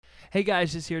Hey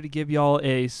guys, just here to give y'all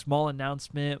a small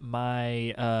announcement.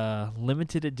 My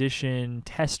limited edition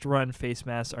test run face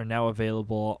masks are now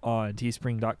available on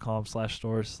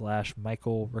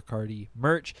teespring.com/store/Michael Riccardi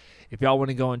merch. If y'all want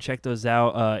to go and check those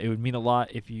out, it would mean a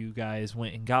lot if you guys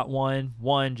went and got one.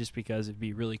 One, just because it'd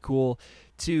be really cool.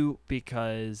 Two,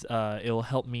 because it'll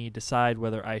help me decide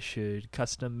whether I should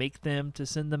custom make them to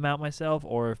send them out myself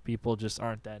or if people just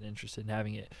aren't that interested in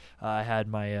having it. I had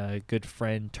my good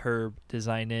friend Turb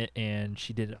design it, and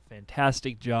she did a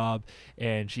fantastic job,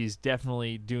 and she's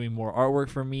definitely doing more artwork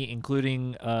for me,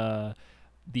 including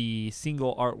the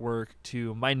single artwork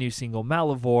to my new single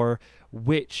Malivore,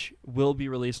 which will be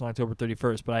released on October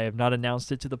 31st, but I have not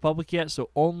announced it to the public yet,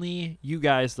 so only you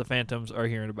guys, the Phantoms, are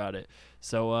hearing about it.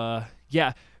 So,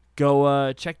 yeah,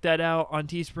 go check that out on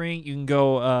Teespring. You can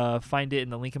go find it in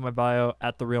the link in my bio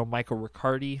at The Real Michael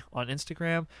Riccardi on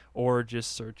Instagram, or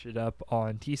just search it up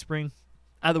on Teespring.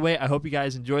 Either way, I hope you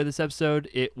guys enjoy this episode.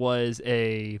 It was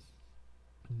a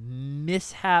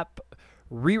mishap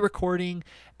re-recording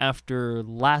after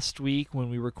last week when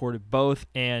we recorded both,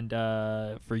 and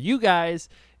for you guys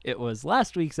it was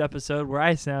last week's episode where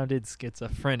I sounded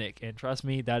schizophrenic, and trust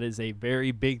me, that is a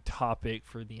very big topic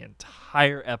for the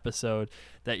entire episode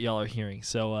that y'all are hearing.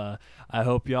 So I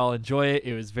hope y'all enjoy it.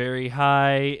 It was very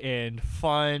high and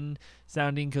fun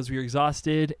sounding because we were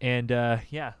exhausted, and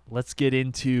yeah, let's get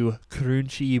into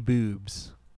crunchy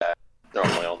boobs.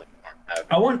 Normally only.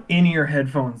 I want in-ear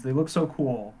headphones. They look so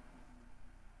cool.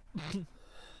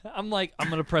 I'm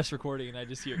gonna press recording and I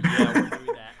just hear, yeah, we're doing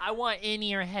that. I want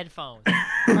in-ear headphones.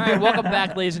 All right, welcome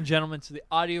back, ladies and gentlemen, to the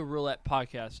Audio Roulette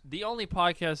podcast, the only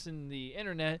podcast in the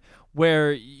internet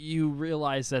where you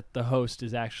realize that the host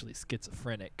is actually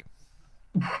schizophrenic.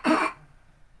 All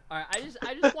right, I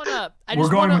just wanna. We're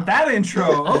going with that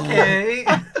intro. Okay.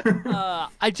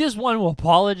 I just want to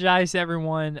apologize to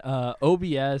everyone.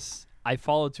 OBS, I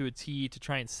followed to a T to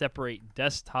try and separate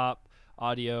desktop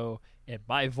audio and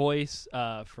my voice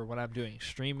for when I'm doing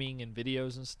streaming and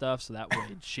videos and stuff, so that way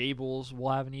Shables will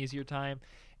have an easier time.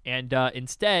 And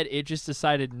instead, it just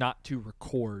decided not to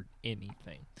record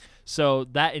anything. So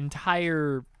that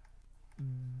entire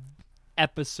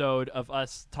episode of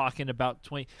us talking about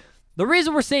 20... The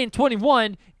reason we're saying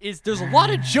 21 is there's a lot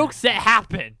of jokes that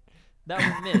happen that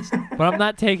we missed. But I'm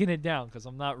not taking it down because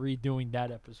I'm not redoing that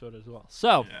episode as well.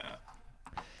 So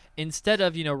instead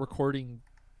of, recording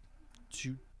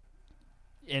two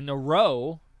in a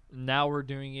row, now we're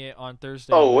doing it on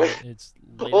Thursday. Oh, wait.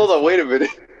 Hold on, wait a minute.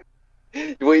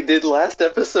 Wait, did last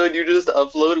episode you just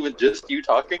upload with just you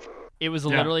talking? It was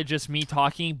literally just me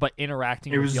talking, but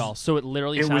interacting with y'all. So it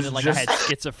literally sounded like I had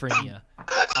schizophrenia.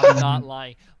 I'm not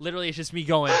lying. Literally, it's just me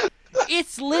going,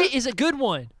 "It's lit" is a good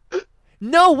one.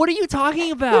 No, what are you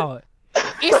talking about?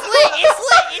 It's lit.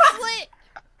 It's lit.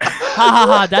 Ha ha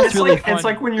ha. That's really funny. It's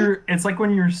like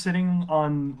when you're sitting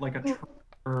on like a train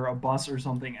or a bus or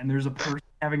something, and there's a person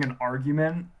having an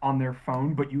argument on their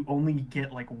phone, but you only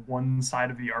get like one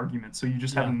side of the argument, so you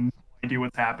just have no idea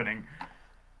what's happening.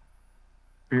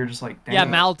 But you're just like, damn. Yeah,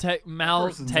 Mal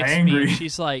texted me.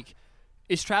 She's like,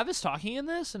 "Is Travis talking in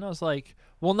this?" And I was like,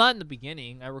 "Well, not in the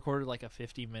beginning. I recorded like a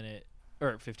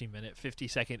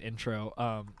 50-second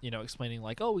intro, explaining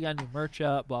like, oh, we got new merch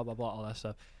up, blah blah blah, all that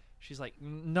stuff." She's like,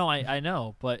 "No, I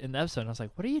know, but in the episode," I was like,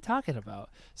 "What are you talking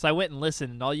about?" So I went and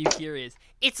listened, and all you hear is,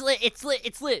 "It's lit, it's lit,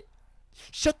 it's lit."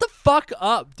 Shut the fuck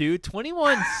up, dude.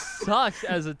 21 sucks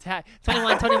as a tag.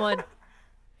 21.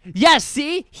 Yes,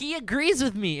 see? He agrees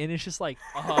with me, and it's just like,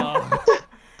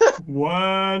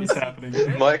 what is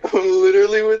happening? Michael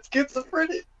literally went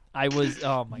schizophrenic. I was,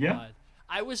 oh my god.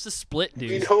 I was the split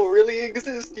dude. You don't really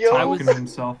exist, yo. I was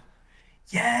himself.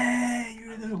 Yeah,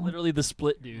 you're literally the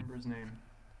split dude. Remember his name?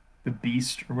 The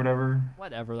Beast or whatever.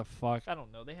 Whatever the fuck. I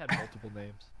don't know. They had multiple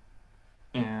names.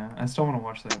 Yeah, I still want to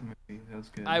watch that movie. That was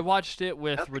good. I watched it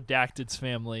with Redacted's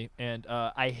family, and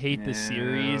I hate the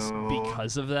series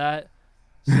because of that.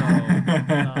 So,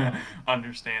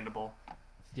 understandable.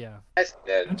 Yeah. I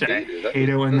hate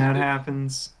it when that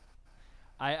happens.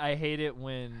 I hate it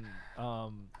when,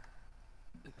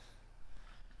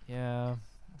 yeah.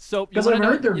 So because I've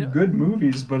heard they're good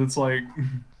movies, but it's like.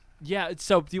 Yeah.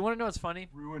 So do you want to know what's funny?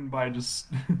 Ruined by just.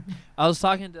 I was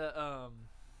talking to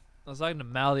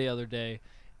Mal the other day,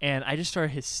 and I just started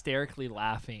hysterically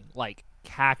laughing, like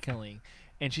cackling,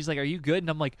 and she's like, "Are you good?" And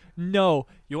I'm like, "No."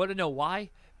 You want to know why?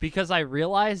 Because I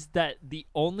realized that the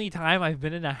only time I've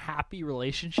been in a happy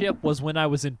relationship was when I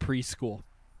was in preschool.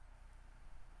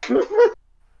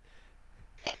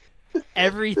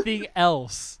 Everything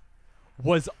else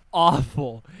was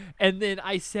awful. And then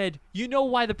I said, "You know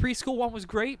why the preschool one was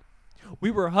great?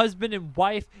 We were husband and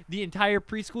wife the entire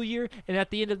preschool year, and at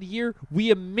the end of the year,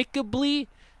 we amicably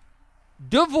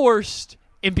divorced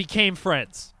and became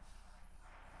friends.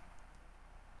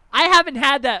 I haven't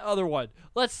had that other one.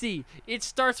 Let's see. It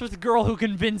starts with a girl who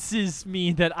convinces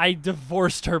me that I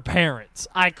divorced her parents.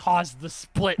 I caused the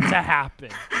split to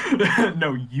happen.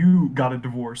 No, you got a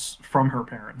divorce from her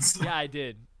parents. Yeah, I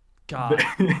did. God.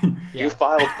 You Yeah.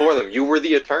 filed for them. You were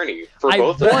the attorney for I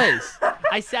both of them. was.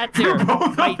 I sat there.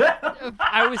 Both of them.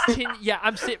 I was.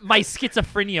 I'm sitting. My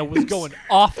schizophrenia was going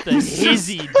off the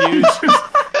hizzy, dude.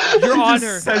 Your He Honor,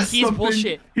 just says he's something.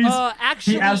 bullshit. He asked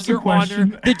a Your question.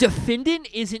 Honor, the defendant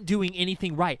isn't doing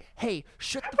anything right. Hey,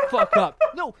 shut the fuck up.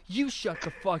 No, you shut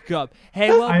the fuck up.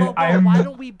 Hey, why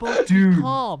don't we both Dude. be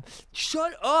calm?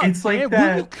 Shut up, It's like man.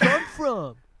 Where you that. come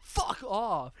from? Fuck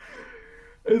off.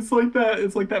 It's like that.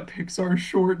 It's like that Pixar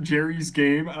short, Jerry's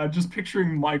Game. I'm just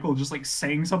picturing Michael just like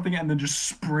saying something and then just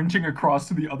sprinting across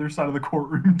to the other side of the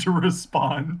courtroom to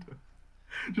respond.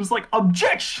 Just like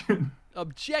objection.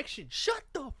 Objection. Shut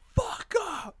the fuck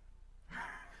up.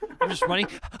 I'm just running.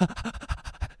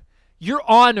 Your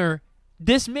Honor,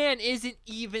 this man isn't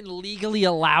even legally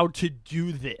allowed to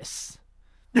do this.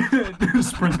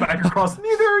 Sprints back across.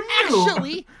 Neither are you.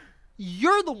 Actually,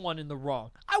 you're the one in the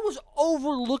wrong. I was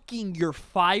overlooking your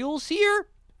files here.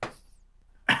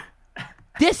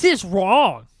 This is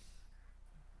wrong.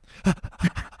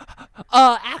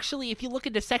 Actually, if you look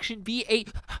into Section B8,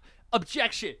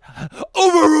 objection,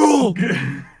 overruled.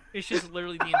 It's just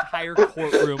literally the entire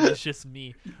courtroom is just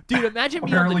me. Dude, imagine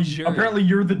me on the jury. Apparently,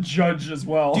 you're the judge as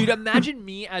well. Dude, imagine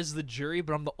me as the jury,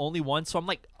 but I'm the only one, so I'm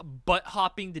like butt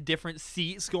hopping to different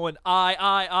seats, going I.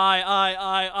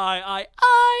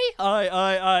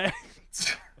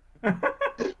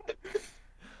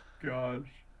 Gosh. You're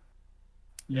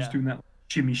Yeah. just doing that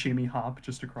shimmy hop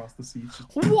just across the seats.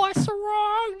 Just What's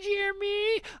wrong,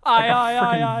 Jimmy? like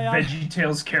a Veggie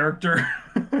Tales character.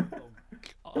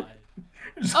 God.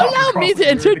 Just hop Allow across me the to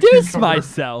room introduce cover.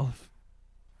 myself.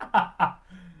 Allow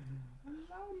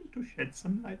me to shed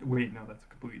some light. Wait, no, that's a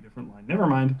completely different line. Never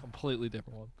mind. Completely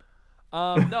different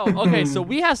one. No, okay, so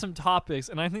we have some topics,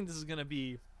 and I think this is going to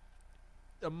be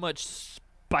a much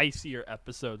spicier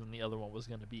episode than the other one was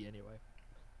going to be anyway.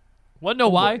 Wanna know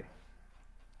why? boy.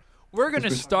 We're going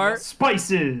to start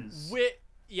spices. with,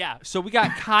 so we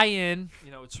got cayenne.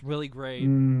 You know, it's really great.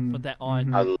 Put that on.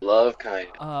 mhm. I love cayenne.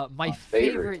 My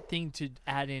favorite thing to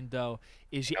add in, though,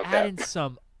 is you Okay. add in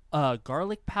some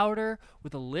garlic powder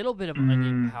with a little bit of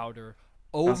onion powder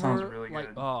over, sounds really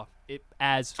like, good. it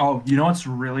adds. Oh, you know what's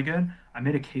really good? I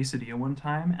made a quesadilla one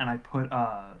time and I put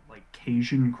like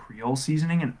Cajun Creole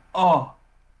seasoning and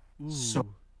so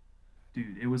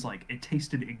dude, it was like it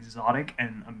tasted exotic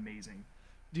and amazing.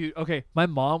 Dude, okay, my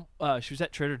mom, she was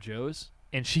at Trader Joe's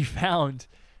and she found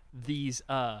these.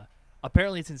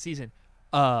 Apparently, it's in season.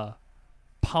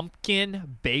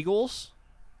 Pumpkin bagels.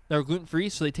 They're gluten free,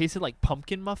 so they tasted like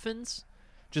pumpkin muffins,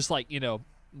 just like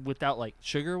without like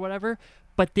sugar or whatever.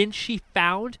 But then she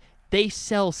found they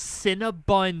sell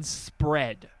Cinnabon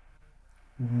spread.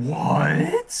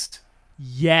 What?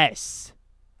 Yes.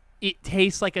 It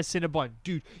tastes like a Cinnabon.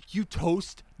 Dude, you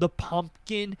toast the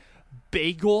pumpkin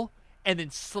bagel and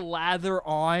then slather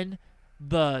on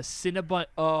the Cinnabon.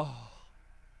 Oh.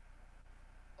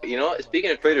 You know what?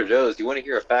 Speaking of Trader Joe's, do you want to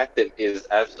hear a fact that is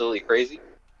absolutely crazy?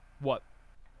 What?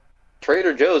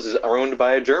 Trader Joe's is owned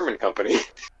by a German company.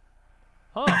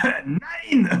 Huh.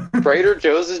 9. Trader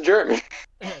Joe's is German.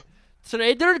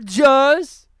 Trader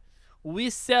Joe's. We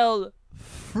sell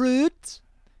fruit,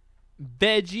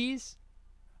 veggies,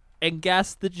 and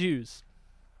gas the Jews.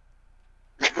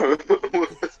 I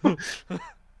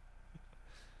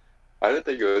didn't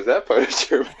think it was that part of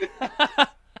Germany.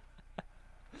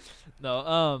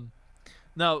 No,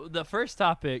 the first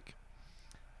topic,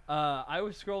 I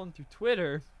was scrolling through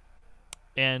Twitter,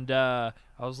 and I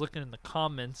was looking in the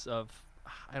comments of,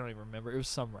 I don't even remember, it was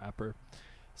some rapper.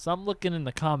 So I'm looking in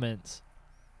the comments,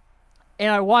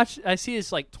 and I see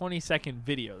this like 20-second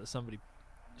video that somebody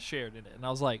shared in it, and I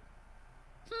was like,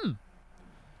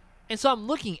 And so I'm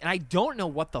looking, and I don't know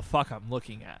what the fuck I'm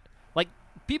looking at. Like,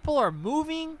 people are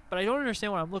moving, but I don't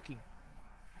understand what I'm looking.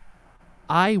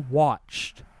 I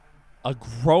watched a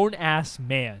grown-ass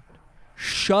man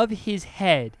shove his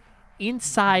head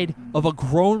inside of a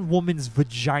grown woman's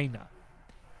vagina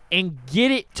and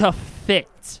get it to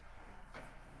fit.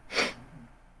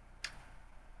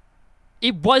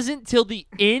 It wasn't till the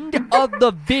end of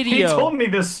the He video. told me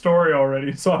this story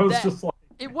already, so I was That- just like,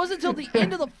 It wasn't until the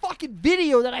end of the fucking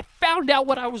video that I found out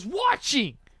what I was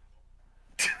watching.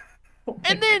 oh my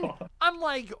And then God. I'm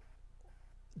like,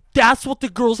 That's what the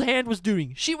girl's hand was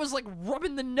doing. She was like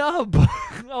rubbing the nub.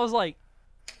 I was like,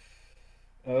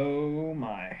 oh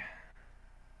my.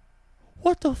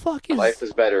 what the fuck is... Life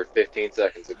is better 15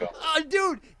 seconds ago.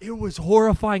 Dude, it was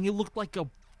horrifying. It looked like a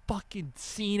fucking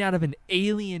scene out of an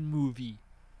alien movie.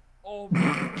 Oh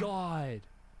my god.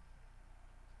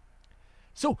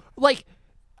 So, like,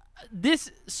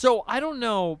 this... So, I don't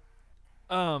know...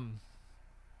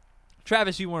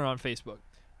 Travis, you weren't on Facebook.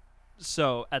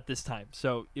 So, at this time.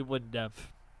 So, it wouldn't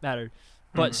have mattered.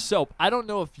 But, Soap, I don't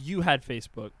know if you had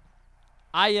Facebook.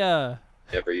 I,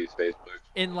 Never use Facebook.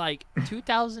 in like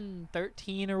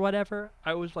 2013 or whatever,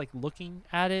 I was like looking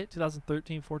at it,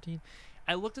 2013, 14.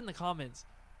 I looked in the comments,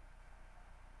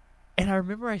 and I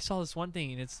remember I saw this one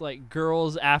thing, and it's like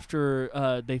girls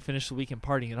after they finish the weekend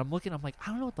partying, and I'm looking, I'm like,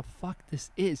 I don't know what the fuck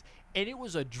this is, and it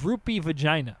was a droopy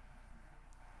vagina,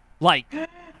 like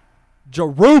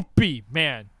droopy,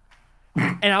 man,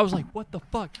 and I was like, what the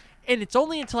fuck? And it's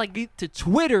only until I get to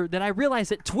Twitter that I realized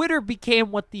that Twitter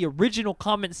became what the original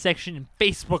comment section in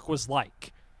Facebook was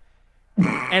like.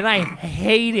 And I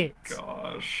hate it.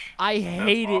 Gosh. I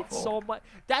hate it awful. so much.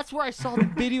 That's where I saw the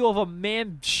video of a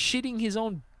man shitting his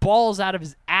own balls out of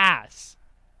his ass.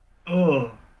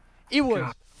 Ugh. It was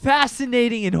God.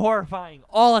 fascinating and horrifying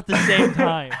all at the same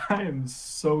time. I am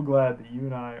so glad that you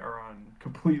and I are on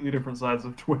completely different sides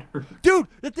of Twitter. Dude,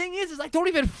 the thing is I don't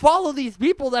even follow these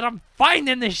people that I'm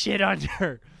finding this shit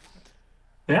under.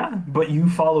 Yeah, but you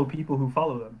follow people who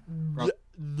follow them.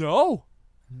 No.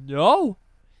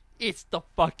 It's the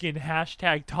fucking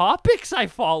hashtag topics I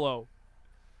follow.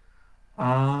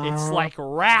 It's like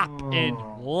rap and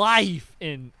life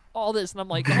and all this. And I'm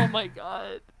like, oh my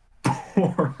god.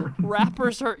 Porn.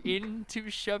 Rappers are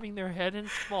into shoving their head in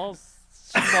small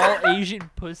Asian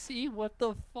pussy? What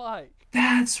the fuck?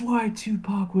 That's why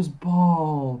Tupac was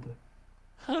bald.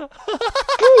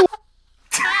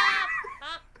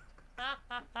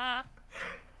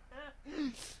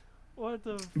 What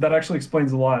the... That actually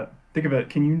explains a lot. Think of it.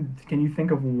 Can you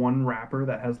think of one rapper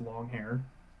that has long hair?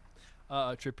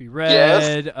 Trippie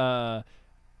Redd,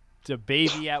 the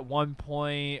Baby at one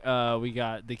point. We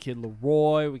got the Kid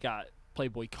Leroy. We got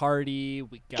Playboy Cardi.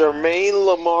 We got Jermaine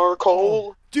Lamar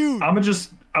Cole. Dude. I'm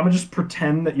gonna just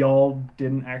pretend that y'all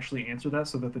didn't actually answer that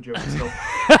so that the joke is still.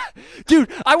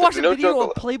 Dude, I watched a No video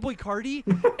joke. of Playboy Cardi,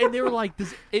 and they were like,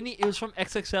 it was from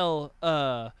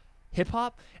XXL Hip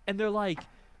Hop, and they're like,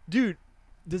 dude,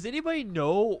 does anybody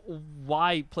know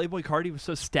why Playboy Cardi was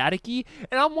so staticky?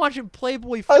 And I'm watching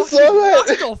Playboy I fucking saw that.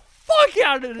 knock the fuck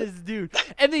out of this dude.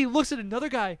 And then he looks at another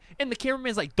guy, and the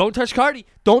cameraman's like, don't touch Cardi.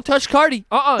 Don't touch Cardi.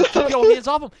 Keep your hands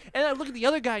off him. And I look at the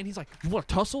other guy, and he's like, you want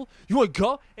to tussle? You want to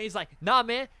go? And he's like, nah,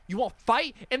 man. You want to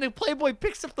fight? And then Playboy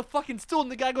picks up the fucking stool,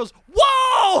 and the guy goes,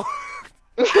 whoa!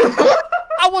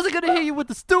 I wasn't going to hit you with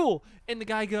the stool. And the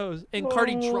guy goes, and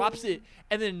Cardi drops it.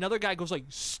 And then another guy goes like,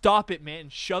 stop it, man,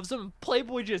 and shoves him. And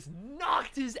Playboy just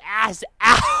knocked his ass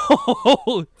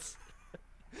out.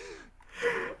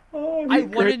 Oh, I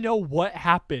want to know what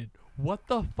happened. What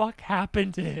the fuck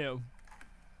happened to him?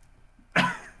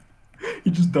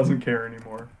 He just doesn't care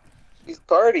anymore. He's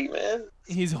Cardi, man.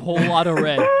 He's a whole lot of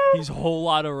red. He's a whole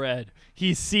lot of red.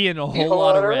 He's seeing a whole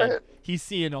lot of red. He's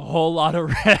seeing a whole lot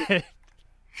of red.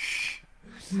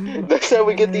 Next time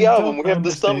we get the album, we have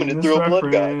to summon it through a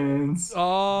blood guy.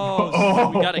 Oh, so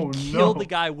we gotta Oh, kill no. the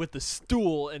guy with the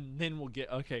stool, and then we'll get...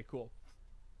 Okay, cool.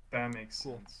 That makes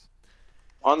sense.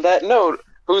 On that note,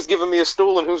 who's giving me a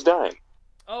stool and who's dying?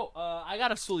 Oh, I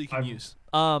got a stool you can I'm- use.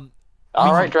 All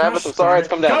right, Travis, I'm sorry it's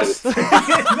come down to Gus, this.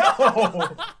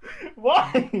 no!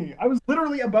 Why? I was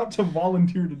literally about to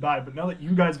volunteer to die, but now that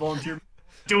you guys volunteered,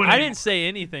 do it. I didn't say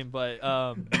anything, but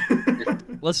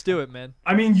let's do it, man.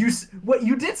 I mean, you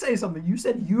did say something. You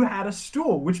said you had a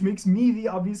stool, which makes me the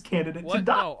obvious candidate to What?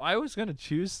 die. No, I was gonna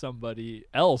choose somebody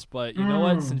else, but you know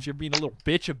what? Since you're being a little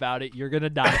bitch about it, you're gonna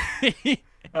die.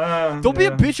 Don't be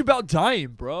a bitch about dying,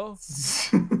 bro.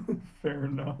 Fair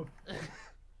enough.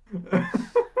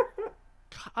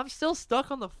 I'm still stuck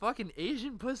on the fucking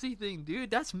Asian pussy thing, dude.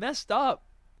 That's messed up.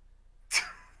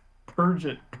 Purge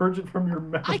it from your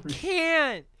memory. I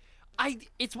can't.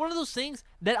 It's one of those things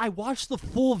that I watched the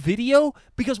full video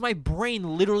because my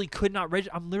brain literally could not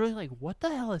register. I'm literally like, what the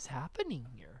hell is happening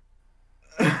here?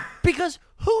 Because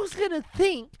who's gonna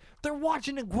think they're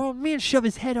watching a grown man shove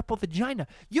his head up a vagina?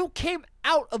 You came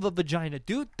out of a vagina,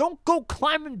 dude. Don't go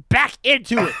climbing back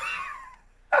into it.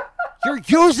 You're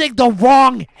using the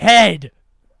wrong head.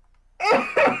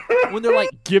 When they're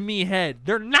like, give me head,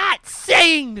 they're not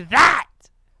saying that.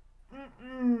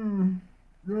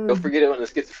 Don't forget it when the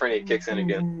schizophrenia kicks in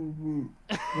again.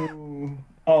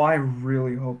 Oh, I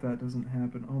really hope that doesn't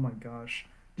happen. Oh my gosh.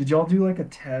 Did y'all do like a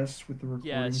test with the recording?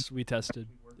 Yes, we tested.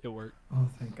 It worked. Oh,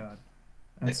 thank God.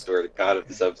 I swear to God, if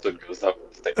this episode goes up,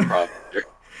 it's like a problem.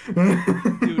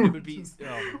 Dude, it would be.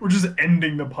 We're just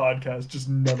ending the podcast. Just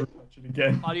never touch it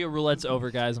again. Audio roulette's over,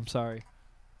 guys. I'm sorry.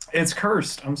 It's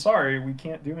cursed. I'm sorry. We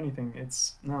can't do anything.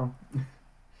 No.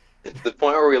 The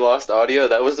point where we lost audio,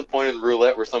 that was the point in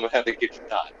roulette where someone had to get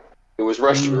shot. It was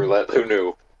Russian roulette. Who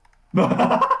knew?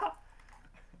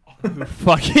 Who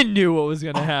fucking knew what was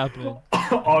gonna happen?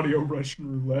 Audio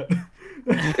Russian roulette.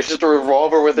 It's just a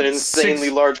revolver with an insanely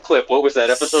large clip. What was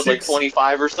that, episode like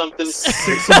 25 or something?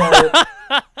 6 of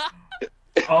our...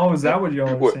 Oh, is that what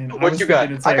y'all were saying? What you got?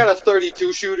 I got a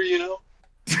 32 shooter, you know?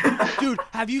 Dude,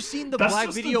 have you seen the That's black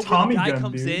just a video where Tommy the guy gun,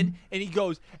 comes dude. in and he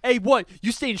goes, "Hey, what?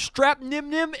 You staying strapped, Nim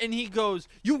Nim?" And he goes,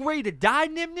 "You ready to die,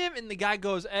 Nim Nim?" And the guy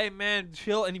goes, "Hey, man,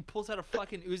 chill." And he pulls out a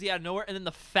fucking Uzi out of nowhere. And then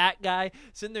the fat guy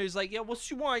sitting there, he's like, "Yeah, what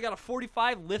you want? I got a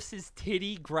 45." Lifts his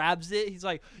titty, grabs it. He's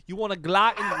like, "You want a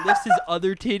Glock?" And he lifts his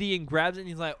other titty and grabs it. And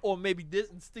he's like, "Oh, maybe this,"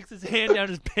 and sticks his hand down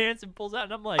his pants and pulls out.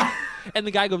 And I'm like, and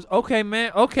the guy goes, "Okay,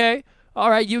 man, okay,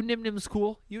 all right, you Nim Nim's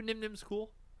cool. You Nim Nim's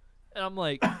cool." And I'm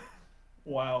like,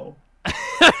 Wow.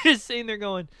 I'm just sitting there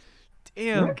going,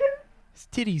 damn, Okay. his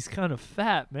titty's kind of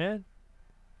fat, man.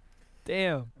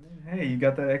 Damn. Hey, you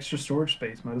got that extra storage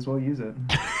space. Might as well use it.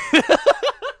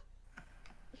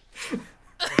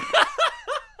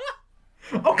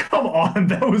 Oh, come on.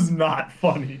 That was not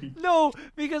funny. No,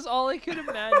 because all I could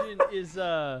imagine is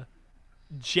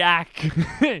Jack.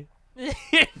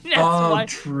 That's why.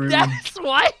 True. That's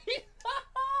why.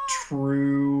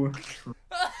 True.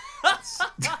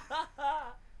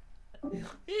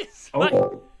 He's,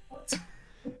 Oh.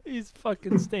 he's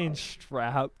fucking staying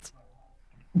strapped.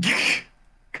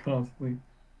 Constantly.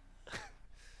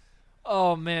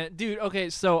 Oh man, dude. Okay,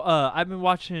 so I've been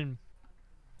watching,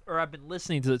 or I've been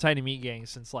listening to the Tiny Meat Gang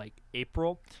since like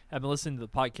April. I've been listening to the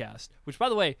podcast, which, by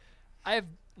the way, I've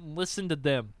listened to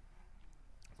them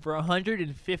for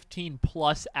 115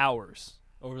 plus hours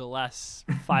over the last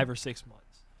 5 or 6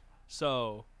 months.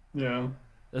 So Yeah.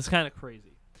 that's kind of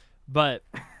crazy, but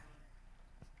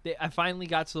I finally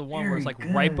got to the one where it's like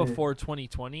Very right good. before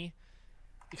 2020.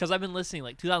 Because I've been listening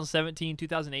like 2017,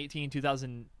 2018,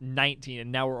 2019,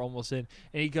 and now we're almost in.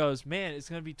 And he goes, "Man, it's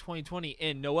going to be 2020."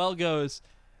 And Noel goes,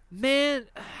 "Man,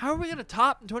 how are we going to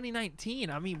top in 2019?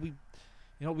 I mean,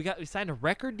 we signed a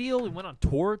record deal. We went on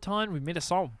tour a ton. We made a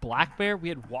song with Black Bear. We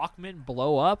had Walkman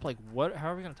blow up. Like, what? How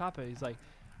are we going to top it?" He's like,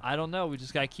 "I don't know. We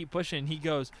just got to keep pushing." And he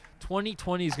goes,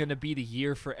 "2020 is going to be the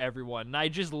year for everyone." And I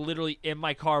just literally in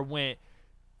my car went,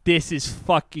 "This is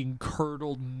fucking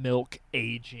curdled milk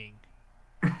aging."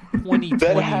 2020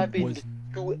 That happened was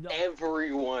to nuts.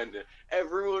 everyone.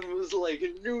 Everyone was like,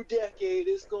 "New decade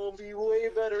is gonna be way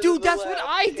better." Dude, than the that's what last."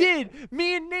 I did.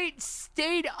 Me and Nate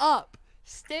stayed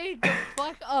the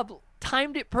fuck up,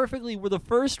 timed it perfectly. Where the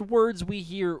first words we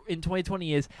hear in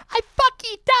 2020 is "I fuck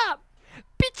it up,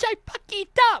 bitch, I fuck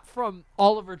it up" from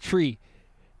Oliver Tree.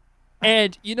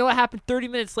 And you know what happened 30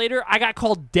 minutes later? I got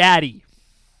called daddy.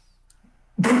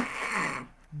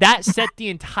 That set the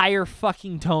entire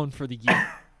fucking tone for the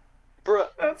year. Bruh,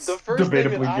 That's the first thing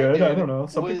debatably that good. I I did don't know.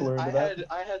 Some was people are into I that.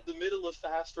 had the middle of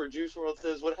Fast where Juice WRLD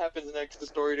says, "What happens next? The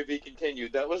story to be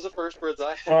continued." That was the first words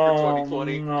I had for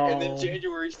 2020. no. And then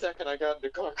January 2nd, I got into a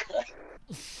car crash.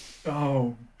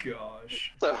 Oh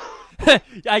gosh. So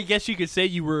I guess you could say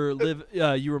you were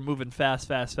moving fast.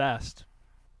 no, it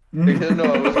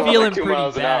was Feeling like 2 pretty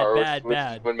miles an bad, hour, bad, which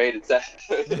bad. is what made it sad.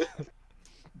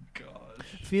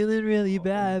 Gosh. Feeling really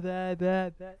bad.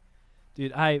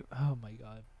 Dude, oh my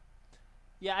god.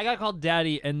 Yeah, I got called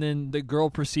daddy, and then the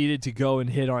girl proceeded to go and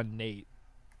hit on Nate.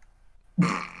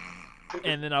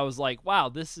 And then I was like, wow,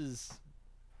 this is...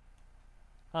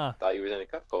 Huh. Thought you was in a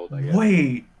cup cold, I guess.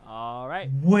 Wait. All right.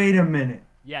 Wait a minute.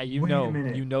 Yeah, you Wait a know.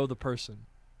 minute. You know the person.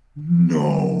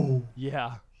 No.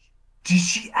 Yeah. Did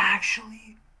she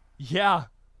actually? Yeah.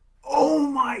 Oh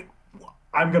my.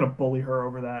 I'm gonna bully her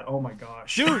over that. Oh my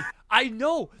gosh. Dude, I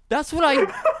know. That's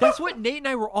what Nate and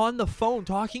I were on the phone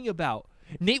talking about.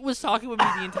 Nate was talking with me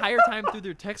the entire time through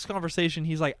their text conversation.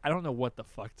 He's like, "I don't know what the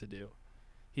fuck to do."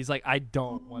 He's like, "I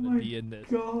don't want to be in this."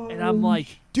 And I'm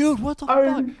like, "Dude, what the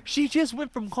fuck?" She just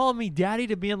went from calling me daddy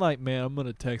to being like, "Man, I'm going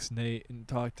to text Nate and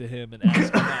talk to him and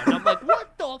ask him out." And I'm like,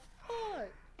 "What the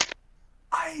fuck?"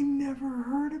 I never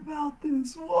heard about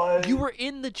this one. You were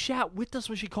in the chat with us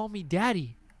when she called me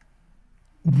daddy.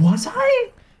 Was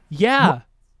I? Yeah.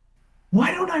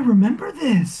 Why don't I remember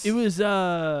this? It was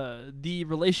the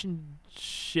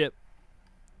relationship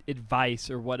advice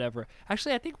or whatever.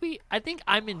 Actually, I think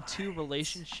I'm into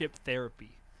relationship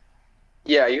therapy.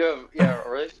 Yeah, you have a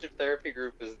relationship therapy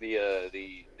group is the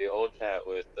old chat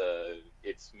with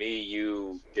it's me,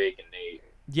 you, Jake, and Nate.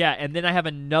 Yeah, and then I have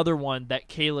another one that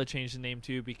Kayla changed the name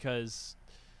to because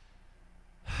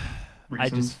I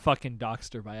just fucking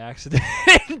doxed her by accident.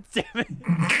 Damn it.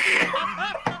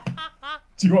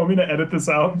 Do you want me to edit this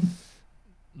out?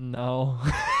 No.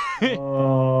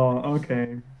 Oh,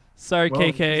 okay. Sorry, Well,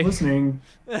 if KK. she's listening,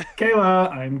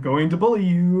 Kayla, I'm going to bully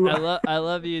you. I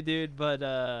love you, dude,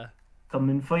 but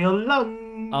Coming for your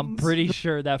lungs. I'm pretty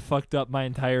sure that fucked up my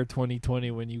entire 2020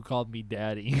 when you called me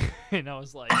daddy. And I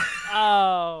was like,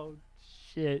 oh,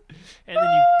 shit. And then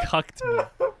you cucked me.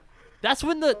 That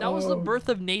was the birth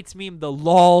of Nate's meme, the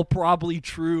lol probably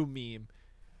true meme.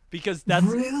 Because that's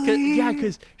Really?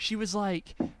 because she was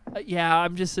like, yeah,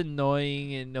 I'm just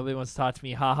annoying and nobody wants to talk to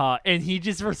me, haha. And he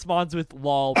just responds with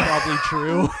lol probably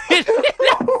true.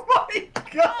 Oh my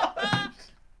gosh.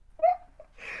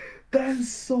 That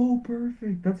is so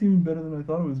perfect. That's even better than I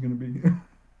thought it was going to be.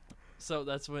 So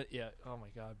that's what, yeah, oh my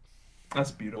god.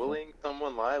 That's beautiful. Bullying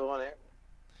someone live on air?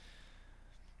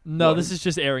 No, What? this is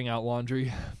just airing out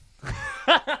laundry.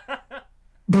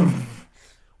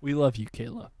 We love you,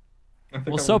 Kayla.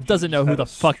 Well, Soap doesn't know who the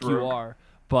fuck you are,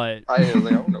 but I don't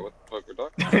know what the fuck we're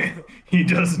talking about. He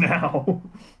does now.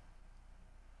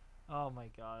 oh my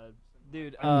god,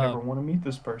 dude. I never want to meet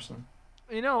this person.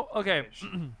 You know, okay.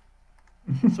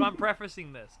 So I'm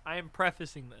prefacing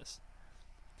this.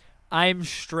 I'm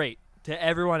straight to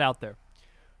everyone out there,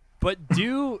 but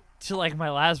due to like my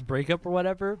last breakup or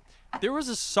whatever, there was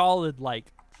a solid like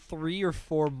 3 or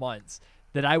 4 months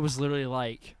that I was literally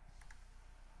like,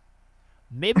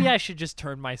 maybe I should just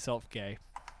turn myself gay.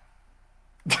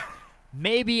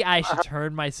 Maybe I should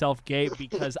turn myself gay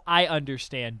because I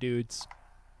understand, dudes.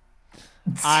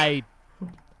 I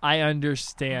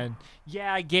understand.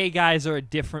 Yeah, gay guys are a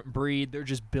different breed. They're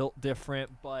just built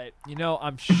different. But, you know,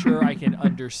 I'm sure I can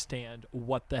understand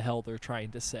what the hell they're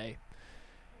trying to say.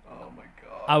 Oh my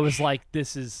god. I was like,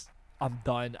 I'm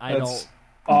done. That's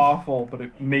awful, but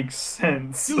it makes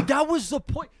sense. Dude, that was the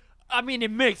point. I mean,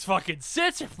 it makes fucking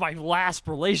sense if my last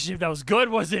relationship that was good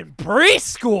was in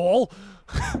preschool.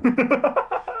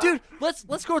 Dude,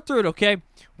 let's go through it, okay?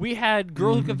 We had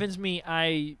girl who convinced me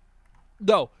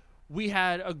we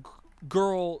had a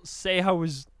girl say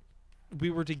we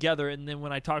were together, and then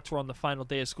when I talked to her on the final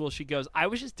day of school, she goes, I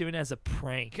was just doing it as a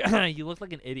prank. You look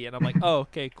like an idiot. And I'm like, oh,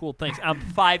 okay, cool, thanks. I'm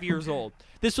 5 years old.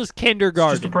 This was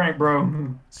kindergarten. It's just a prank,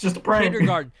 bro. It's just a prank.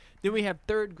 Kindergarten. Then we have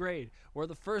 3rd grade, where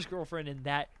the first girlfriend in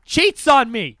that cheats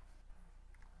on me.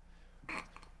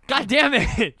 God damn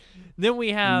it. Then we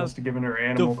You have must have given her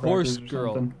animal divorce crackers or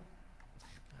girl. something.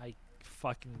 I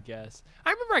fucking guess.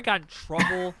 I remember I got in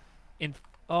trouble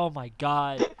oh my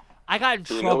god. I got in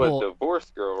You know what trouble.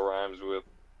 divorce girl rhymes with?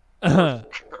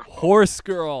 Horse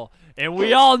girl. And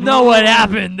we all know what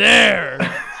happened there.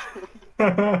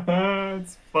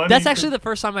 It's funny. That's actually the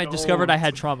first time I discovered I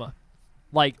had trauma.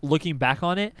 Like, looking back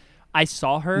on it, I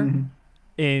saw her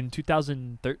in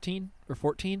 2013 or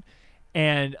 14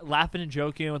 and laughing and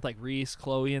joking with like Reese,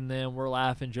 Chloe, and them. We're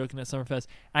laughing, joking at Summerfest.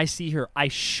 I see her. I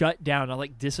shut down. I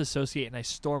like disassociate and I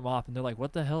storm off. And they're like,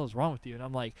 what the hell is wrong with you? And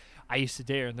I'm like, I used to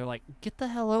date her. And they're like, get the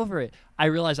hell over it. I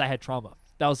realized I had trauma.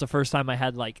 That was the first time I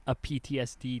had like a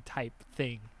PTSD type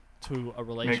thing to a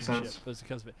relationship. sense. It was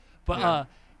because of it. But Yeah.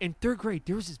 in 3rd grade,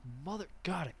 there was this mother.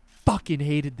 God, I fucking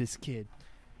hated this kid.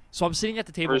 So I'm sitting at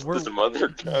the table. First, this mother.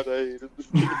 God, I hated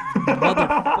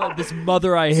This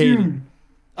mother I hated.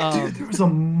 Dude, there was a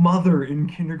mother in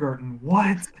kindergarten.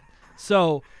 What?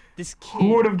 So this kid. Who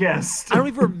would have guessed? I don't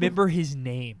even remember his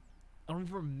name. I don't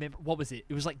even remember. What was it?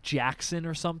 It was like Jackson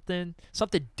or something.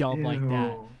 Something dumb like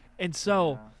that. Ew. And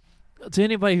so, to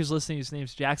anybody who's listening whose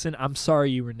name's Jackson, I'm sorry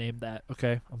you were named that,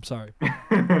 okay? I'm sorry.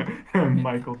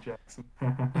 Michael Jackson.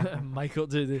 Michael,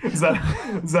 dude. Is that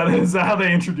how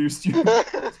they introduced you?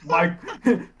 Mike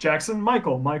Jackson,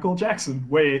 Michael Jackson.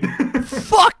 Wait.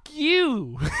 Fuck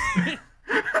you!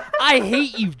 I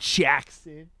hate you,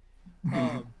 Jackson.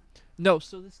 No,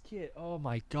 so this kid, oh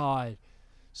my god.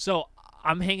 So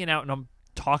I'm hanging out and I'm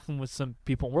talking with some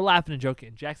people. And we're laughing and joking.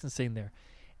 And Jackson's sitting there.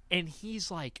 And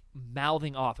he's like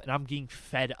mouthing off. And I'm getting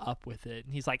fed up with it.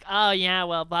 And he's like, oh yeah,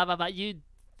 well, blah, blah, blah. You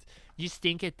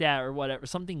stink at that or whatever.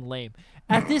 Something lame.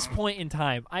 At this point in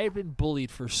time, I had been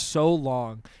bullied for so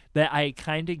long that I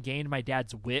kind of gained my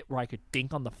dad's wit where I could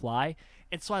think on the fly.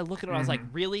 And so I look at him and I was like,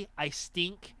 really? I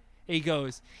stink? And he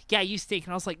goes, yeah, you stink.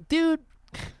 And I was like, dude,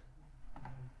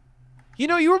 you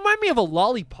know, you remind me of a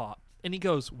lollipop. And he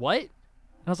goes, what? And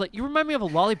I was like, you remind me of a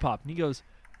lollipop. And he goes,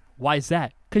 why is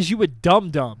that? Because you a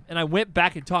dum-dum. And I went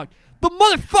back and talked. The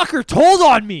motherfucker told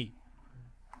on me.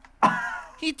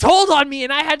 He told on me,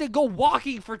 and I had to go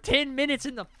walking for 10 minutes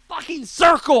in the fucking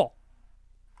circle.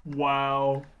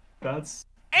 Wow. That's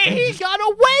And he got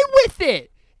away with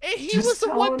it. And he just was the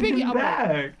one telling picking him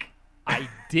back. I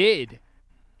did.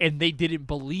 And they didn't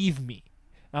believe me.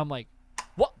 And I'm like,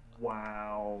 what?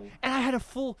 Wow. And I had a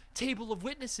full table of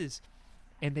witnesses.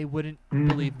 And they wouldn't Mm.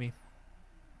 believe me.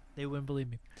 They wouldn't believe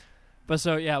me. But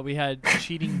so, yeah, we had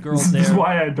cheating girls This is there.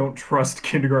 why I don't trust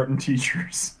kindergarten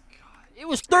teachers. It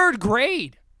was 3rd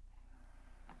grade.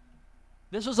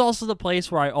 This was also the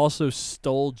place where I also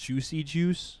stole Juicy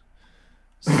Juice.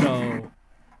 So,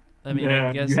 I mean,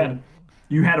 I guess.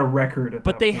 You had a record at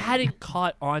But that they point. hadn't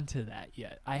caught on to that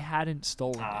yet. I hadn't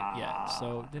stolen it yet,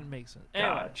 so it didn't make sense. Anyway,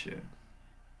 Gotcha.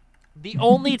 the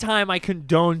only time I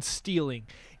condone stealing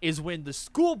is when the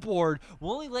school board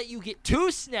will only let you get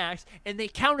 2 snacks and they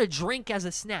count a drink as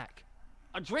a snack.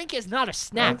 A drink is not a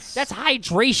snack. That's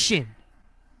hydration.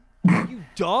 You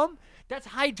dumb? That's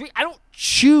hydration. I don't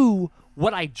chew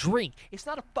what I drink. It's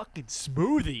not a fucking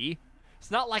smoothie.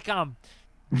 It's not like I'm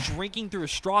drinking through a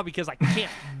straw because I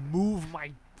can't move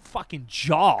my fucking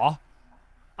jaw.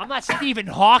 I'm not Stephen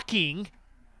Hawking.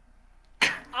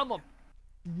 I'm a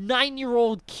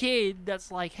 9-year-old kid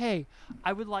that's like, hey,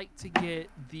 I would like to get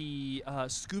the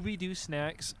Scooby-Doo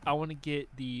snacks. I want to get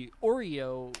the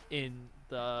Oreo in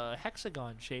the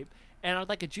hexagon shape, and I'd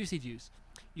like a Juicy Juice.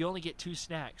 You only get 2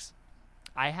 snacks.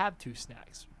 I have 2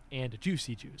 snacks and a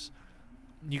Juicy Juice.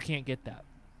 You can't get that.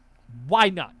 Why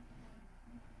not?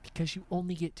 Because you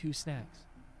only get 2 snacks.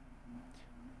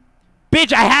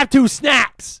 Bitch, I have 2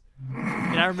 snacks!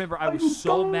 And I remember I was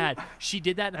so mad. She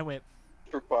did that, and I went,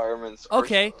 Requirements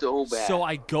okay, are so bad. so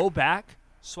I go back,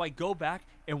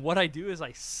 and what I do is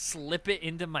I slip it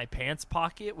into my pants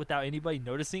pocket without anybody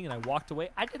noticing, and I walked away.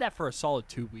 I did that for a solid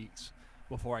 2 weeks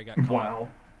before I got caught. Wow.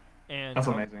 And That's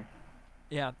amazing.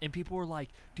 yeah, and people were like,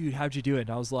 dude, how'd you do it? And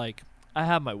I was like, I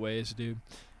have my ways, dude.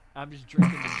 I'm just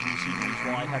drinking the Juicy Juice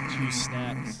while I have 2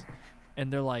 snacks.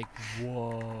 And they're like,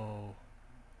 whoa,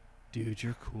 dude,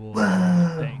 you're cool.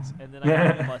 Thanks. And then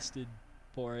I got busted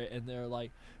for it, and they're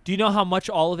like, do you know how much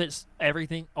all of it's,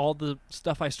 everything, all the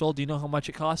stuff I stole, do you know how much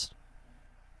it cost?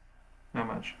 How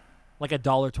much? Like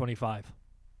 $1.25.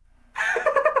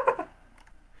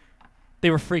 They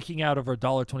were freaking out over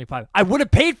 $1.25. I would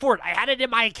have paid for it. I had it in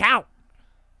my account.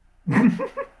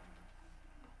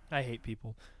 I hate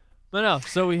people. But no,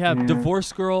 so we have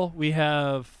Divorce Girl. We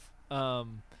have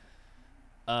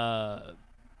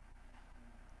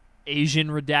Asian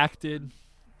Redacted.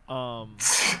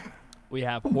 We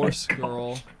have Horse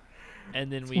Girl.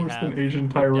 And then we Worse have than Asian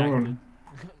Tyrone.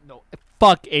 Redacted. No,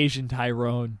 fuck Asian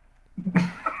Tyrone.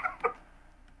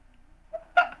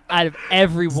 Out of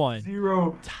everyone.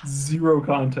 Zero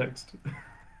context.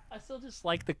 I still just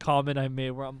like the comment I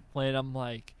made where I'm playing. I'm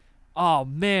like, oh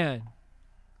man,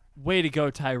 way to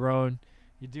go, Tyrone.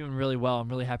 You're doing really well. I'm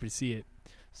really happy to see it.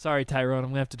 Sorry, Tyrone. I'm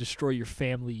going to have to destroy your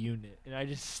family unit. And I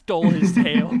just stole his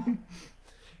tail.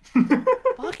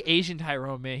 Fuck Asian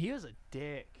Tyrone, man. He was a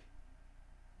dick.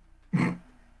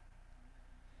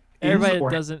 Everybody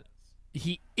that doesn't.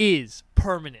 He is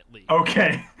permanently.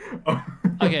 Okay.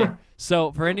 Okay.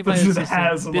 So for anybody This that's is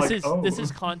has, I'm listening, like, this oh.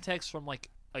 is context from like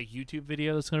a YouTube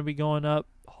video that's going to be going up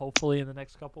hopefully in the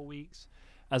next couple weeks,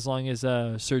 as long as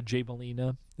Sir Jay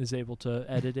Molina is able to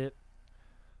edit it.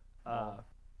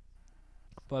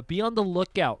 But be on the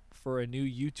lookout for a new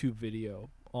YouTube video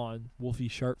on Wolfie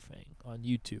Sharpfang on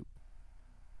YouTube.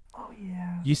 Oh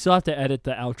yeah. You still have to edit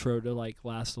the outro to like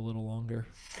last a little longer.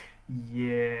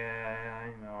 Yeah,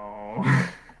 I know.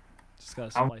 Just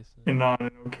gotta I'm splice it. working on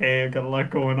it. Okay, I got a lot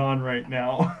going on right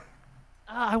now.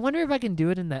 I wonder if I can do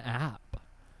it in the app.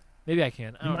 Maybe I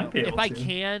can. I You don't might know. be If able I to.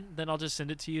 can, then I'll just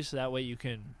send it to you so that way you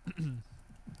can,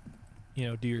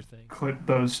 do your thing. Clip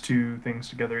those 2 things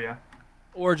together, yeah.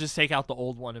 Or just take out the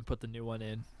old one and put the new one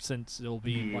in, since it'll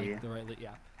be Yeah. like the right.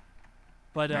 Yeah.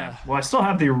 But Well, I still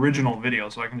have the original video,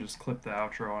 so I can just clip the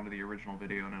outro onto the original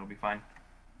video and it'll be fine.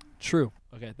 true.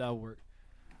 Okay, that'll work.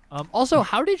 Also,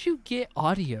 how did you get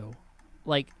audio?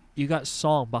 Like, you got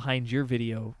song behind your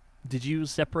video. Did you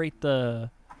separate the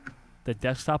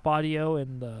desktop audio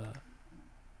and the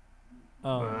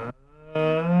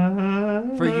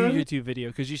for your YouTube video?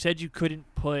 Because you said you couldn't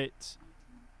put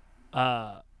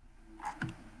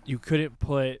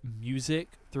music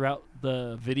throughout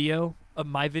the video of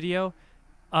my video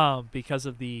because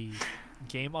of the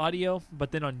game audio,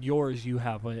 but then on yours you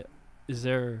have it. Is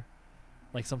there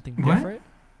like something What? different?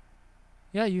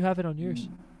 Yeah, you have it on yours.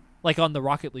 Like on the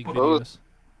Rocket League Well, videos.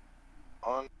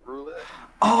 On roulette.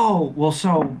 Oh, well,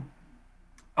 so,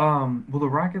 the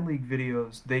Rocket League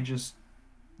videos,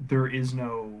 there is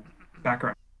no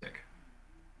background music.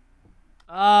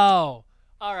 Oh,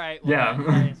 all right. Well, Yeah. that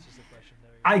answers the question.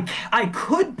 There I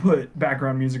could put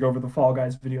background music over the Fall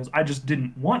Guys videos. I just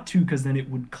didn't want to because then it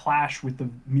would clash with the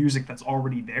music that's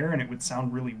already there and it would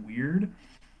sound really weird.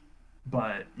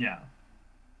 But yeah.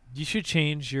 You should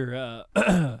change your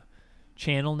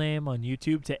channel name on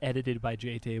YouTube to Edited by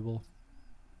JTable.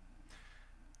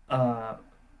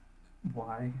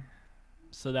 Why?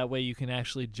 So that way you can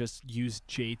actually just use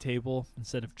JTable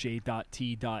instead of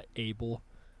j.t.able.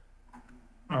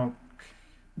 Oh,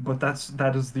 but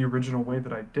that is the original way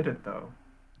that I did it though.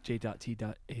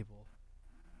 j.t.able.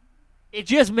 It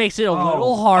just makes it a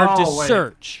little hard to wait.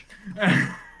 search.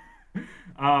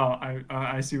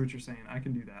 I see what you're saying. I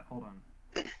can do that. Hold on.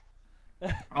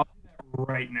 I'll do that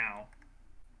right now.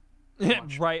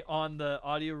 Right on the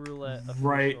Audio Roulette official.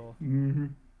 Right. Mm-hmm.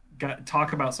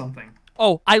 Talk about something.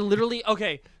 Oh, I literally...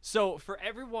 Okay, so for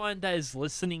everyone that is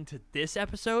listening to this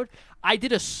episode, I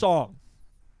did a song.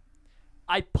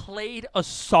 I played a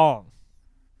song.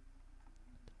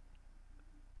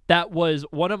 That was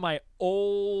one of my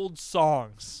old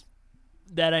songs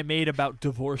that I made about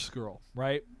Divorce Girl,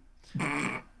 right?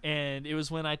 And it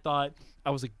was when I thought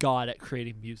I was a god at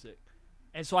creating music.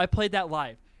 And so I played that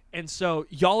live. And so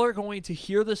y'all are going to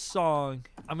hear the song.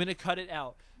 I'm going to cut it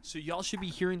out. So y'all should be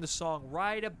hearing the song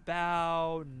right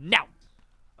about now.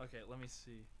 Okay, let me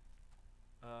see.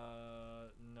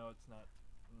 No, it's not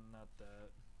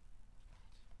that.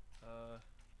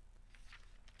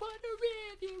 Wonder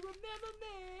if you remember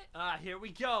me. Here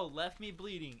we go. Left me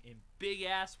bleeding in big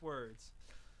ass words.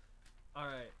 All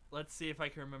right, let's see if I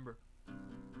can remember.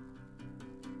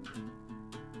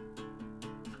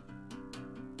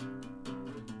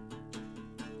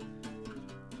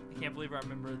 I can't believe I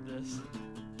remembered this.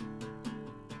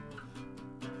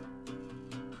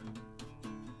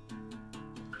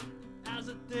 As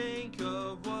I think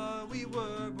of what we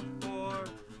were before,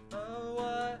 of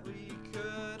what we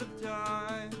could have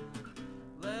done,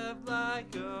 left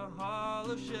like a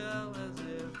hollow shell as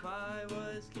if I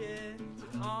was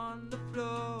kicked on the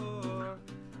floor.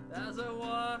 As I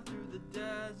walk through the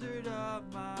desert of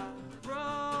my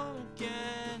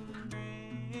broken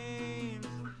dreams,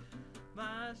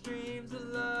 my streams of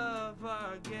love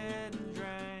are getting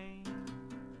drained.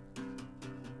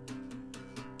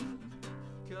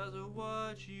 'Cause of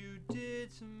what you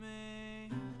did to me,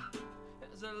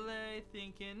 as I lay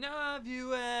thinking of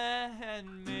you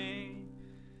and me,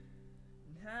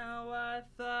 and how I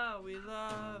thought we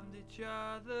loved each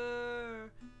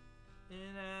other,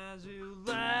 and as you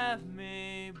left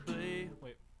me bleed,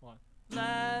 wait, hold on,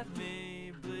 left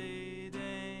me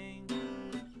bleeding.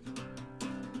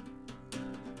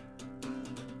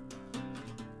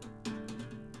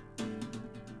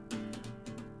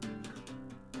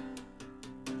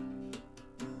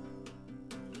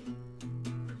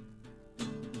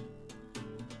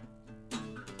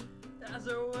 As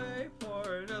I wait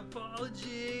for an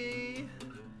apology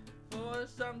for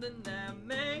something that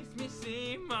makes me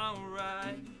seem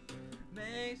alright,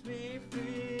 makes me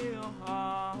feel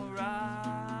alright.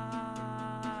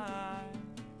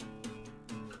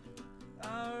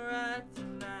 Alright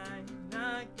tonight,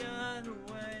 not gonna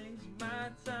waste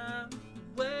my time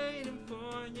waiting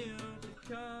for you to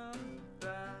come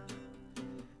back.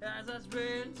 As I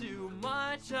spend too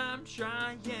much time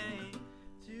trying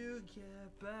to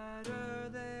get better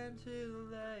than to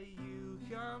let you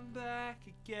come back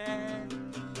again.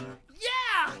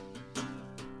 Yeah!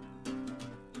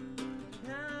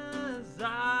 'Cause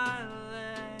I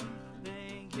lay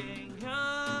thinking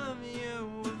of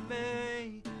you and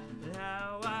me, and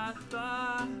how I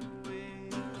thought we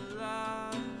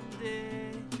loved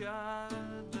each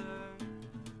other.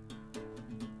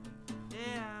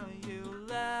 Yeah, you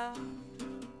left,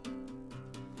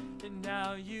 and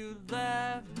now you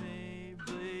left me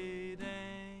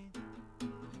bleeding.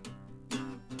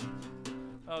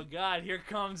 Oh God, here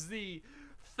comes the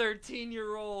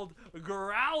 13-year-old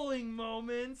growling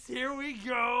moments. Here we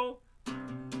go.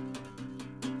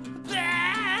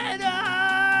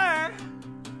 Better,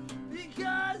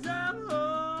 because I'm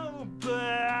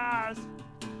hopeless.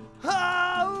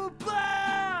 Hopeless,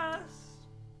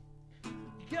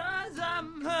 because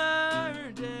I'm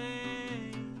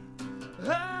hurting.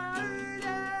 Hurting,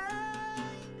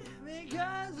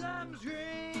 because I'm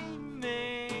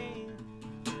screaming.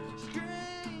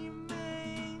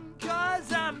 Screaming,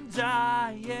 'cause I'm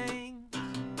dying.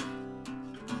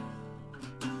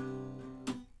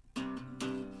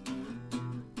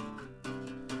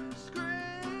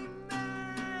 Screaming,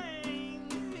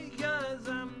 because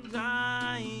I'm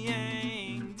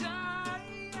dying.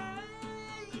 Dying,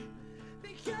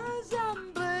 because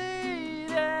I'm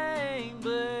bleeding.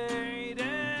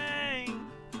 Bleeding,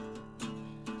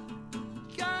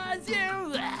 'cause you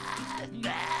left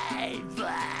me.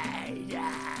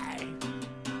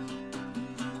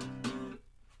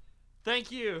 Thank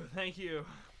you.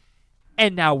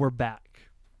 And now we're back.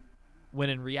 When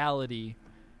in reality,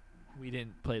 we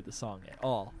didn't play the song at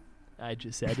all. I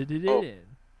just edited it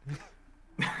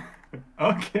in.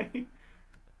 Okay.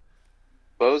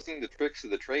 Exposing the tricks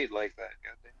of the trade like that,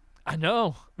 goddamn. I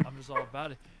know. I'm just all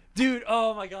about it. Dude,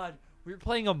 oh my god. We were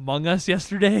playing Among Us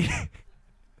yesterday.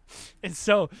 And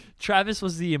so Travis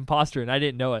was the imposter, and I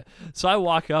didn't know it. So I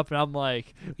walk up, and I'm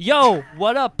like, yo,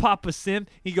 what up, Papa Sim?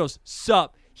 He goes,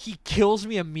 sup. He kills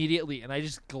me immediately, and I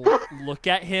just look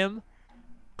at him.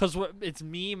 Because it's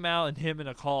me, Mal, and him in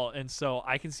a call, and so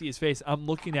I can see his face. I'm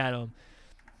looking at him,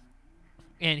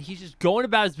 and he's just going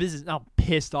about his business, and I'm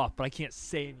pissed off, but I can't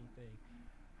say anything.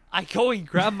 I go and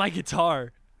grab my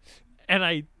guitar, and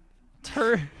I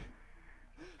turn...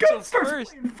 God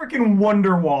starts playing freaking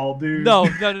Wonderwall, dude. No,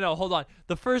 hold on.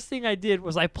 The first thing I did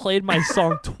was I played my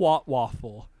song Twat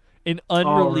Waffle, an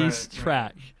unreleased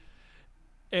track.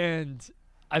 And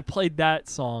I played that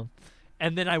song,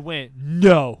 and then I went,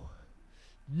 no.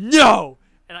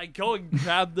 And I go and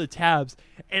grab the tabs,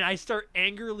 and I start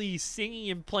angrily singing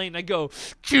and playing. I go,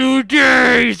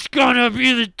 today's gonna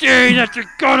be the day that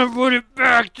you're gonna put it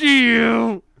back to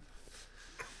you.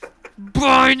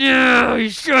 By now, you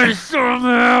should have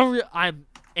somehow. I'm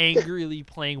angrily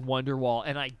playing Wonderwall,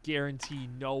 and I guarantee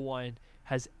no one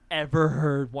has ever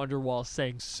heard Wonderwall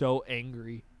saying so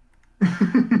angry.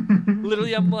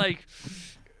 Literally, I'm like,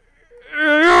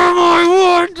 you're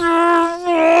my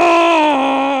Wonderwall!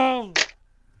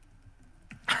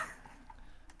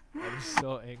 I'm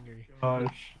so angry.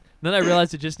 Gosh. Then I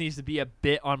realized it just needs to be a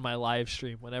bit on my live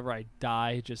stream. Whenever I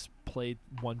die, just play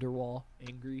Wonderwall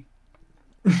angry.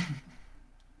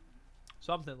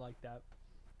 Something like that.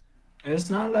 It's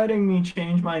not letting me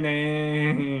change my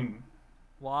name.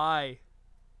 Why?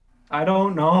 I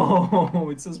don't know.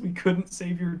 It says we couldn't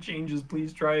save your changes.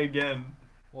 Please try again.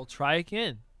 Well, try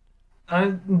again.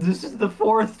 This is the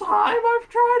 4th time I've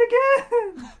tried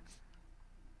again.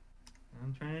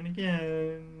 I'm trying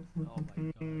again. Oh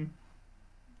my god.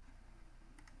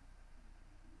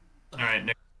 All right,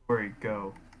 next story,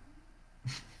 go.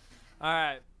 All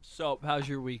right. So, how's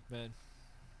your week, man?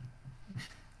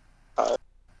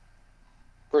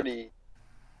 Pretty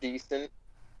decent.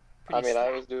 Pretty I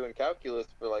slack. was doing calculus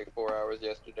for like 4 hours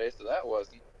yesterday, so that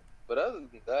wasn't. But other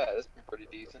than that, it's been pretty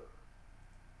decent.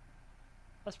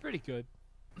 That's pretty good.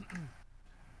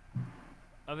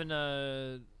 I've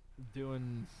been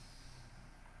doing.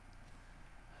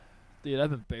 Dude,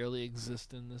 I've been barely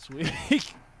existing this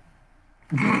week.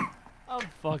 I'm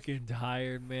fucking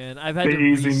tired, man. I've had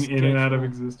Phasing to in and out of reschedule.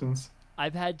 existence.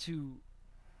 I've had to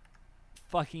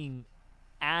fucking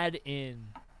add in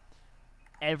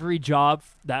every job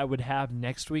that I would have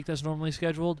next week that's normally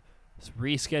scheduled,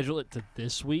 reschedule it to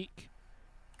this week.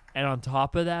 And on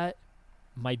top of that,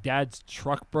 my dad's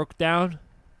truck broke down.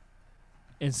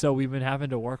 And so we've been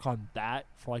having to work on that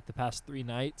for like the past 3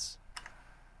 nights.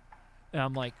 And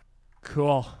I'm like,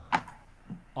 cool.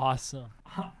 Awesome.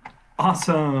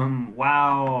 Awesome.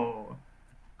 Wow.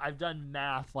 I've done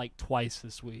math like twice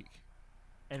this week.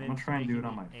 And I'm gonna it's try and do making it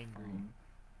on me my angry. phone.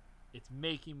 It's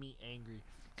making me angry.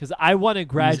 Because I want to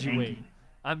graduate. angry.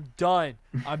 I'm done.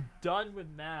 I'm done with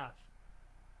math.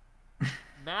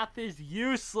 Math is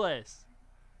useless.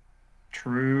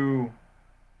 True.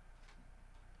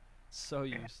 So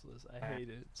useless. I hate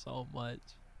it so much.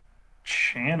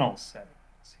 Channel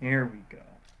settings. Here we go.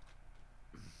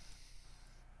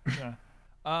 Yeah.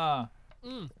 I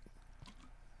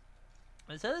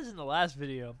said this in the last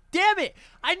video. Damn it!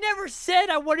 I never said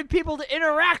I wanted people to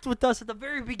interact with us at the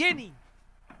very beginning.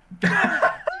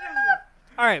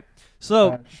 All right.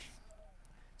 So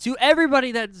to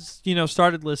everybody that's,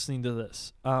 started listening to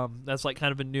this, that's like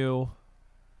kind of a new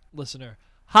listener.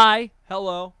 Hi,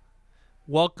 hello.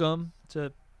 Welcome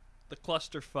to the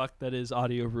clusterfuck that is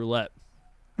Audio Roulette.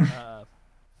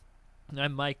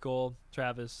 I'm Michael,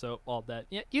 Travis, so all that.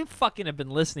 Yeah, you fucking have been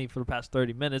listening for the past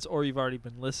 30 minutes, or you've already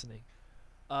been listening.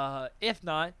 If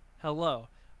not, hello.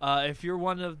 If you're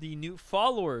one of the new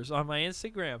followers on my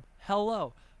Instagram,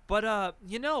 hello. But, I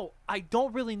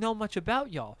don't really know much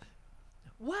about y'all.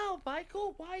 Well,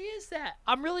 Michael, why is that?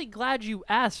 I'm really glad you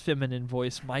asked, feminine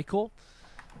voice, Michael.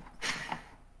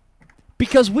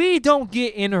 Because we don't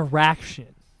get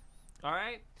interaction. All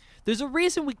right? There's a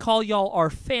reason we call y'all our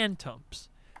phantoms.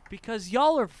 Because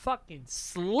y'all are fucking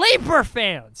sleeper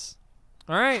fans.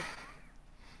 All right?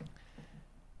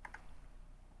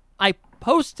 I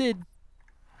posted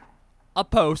a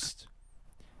post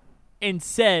and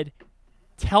said,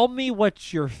 tell me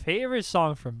what your favorite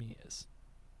song from me is.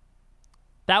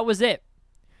 That was it.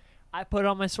 I put it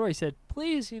on my story, said,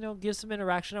 please, give some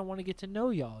interaction. I want to get to know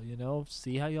y'all,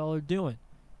 see how y'all are doing.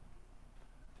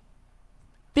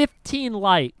 15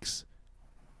 likes.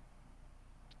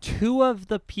 2 of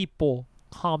the people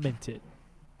commented.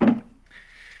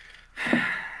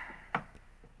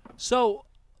 So,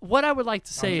 what I would like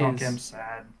to say I'm is,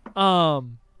 sad.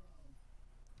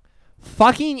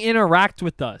 fucking interact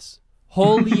with us.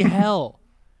 Holy hell.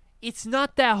 It's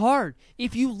not that hard.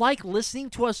 If you like listening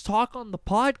to us talk on the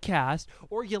podcast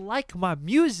or you like my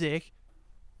music,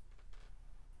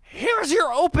 here's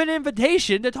your open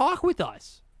invitation to talk with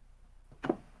us.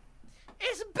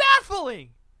 It's baffling.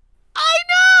 I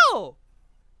know.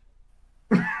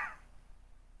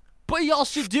 But y'all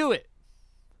should do it.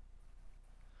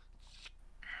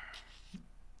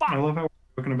 I love how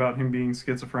we're talking about him being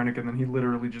schizophrenic, and then he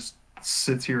literally just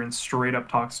sits here and straight up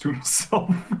talks to himself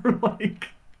for like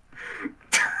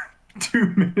 2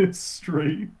 minutes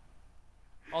straight.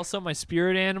 Also, my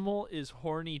spirit animal is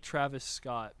horny Travis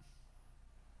Scott.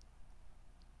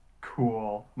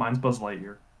 Cool. Mine's Buzz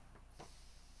Lightyear.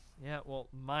 Yeah, well,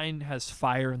 mine has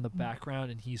fire in the background,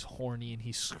 and he's horny and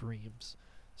he screams.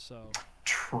 So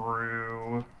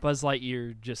True. Buzz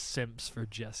Lightyear just simps for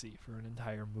Jessie for an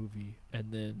entire movie,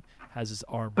 and then has his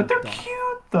arm. But they're ripped off.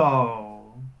 cute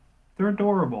though. They're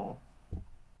adorable.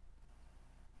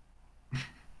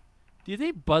 Do you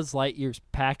think Buzz Lightyear's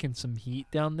packing some heat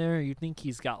down there? Or you think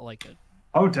he's got like a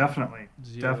Oh, definitely.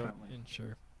 0 Definitely. inch?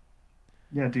 Sure.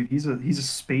 Yeah, dude, he's a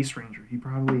space ranger. He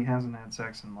probably hasn't had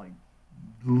sex in like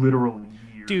literal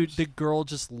years. Dude, the girl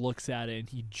just looks at it and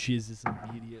he jizzes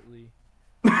immediately.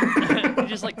 He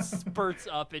just like spurts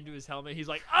up into his helmet. He's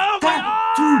like, "Oh my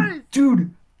god!"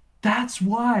 Dude, that's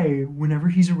why whenever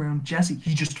he's around Jesse,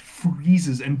 he just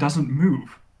freezes and doesn't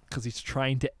move. Because he's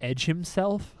trying to edge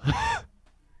himself.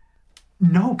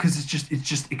 No, because it's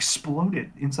just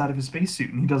exploded inside of his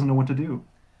spacesuit and he doesn't know what to do.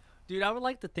 Dude, I would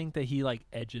like to think that he like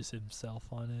edges himself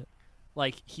on it.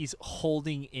 Like he's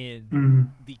holding in Mm.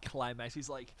 the climax. He's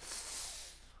like,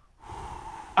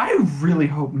 I really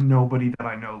hope nobody that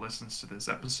I know listens to this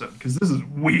episode because this is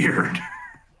weird.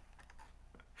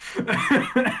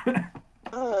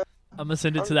 I'm gonna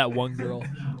send it to that one girl.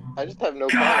 I just have no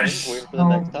comments. Waiting for the no,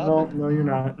 next topic. no, you're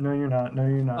not. No, you're not. No,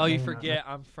 you're not. Oh, No, you you're forget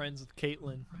I'm friends with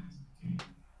Caitlin.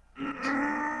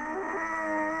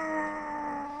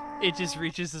 It just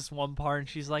reaches this one part and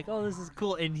she's like, "Oh, this is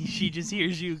cool," and she just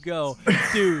hears you go,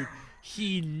 "Dude,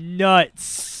 he nuts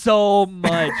so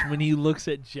much when he looks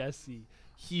at Jesse.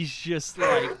 He's just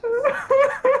like,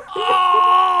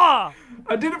 ah!"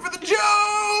 I did it for the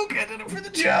joke. I did it for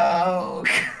the joke.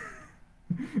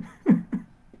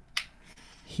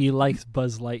 He likes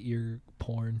Buzz Lightyear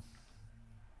porn.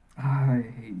 I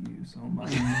hate you so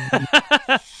much.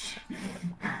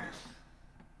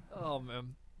 Oh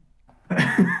man,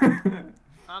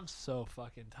 I'm so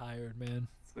fucking tired, man.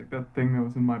 It's like that thing that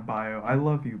was in my bio. I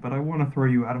love you, but I want to throw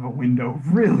you out of a window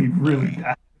really, really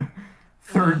bad.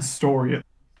 3rd story.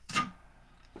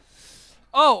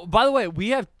 Oh, by the way, we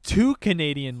have 2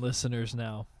 Canadian listeners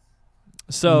now.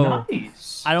 So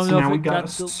Nice. I don't So know now if we it got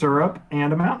got a the- syrup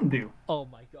and a Mountain Dew. oh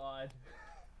my god.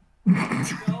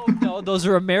 No, those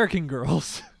are American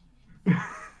girls.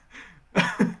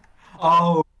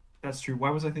 Oh, that's true. Why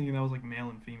was I thinking that was like male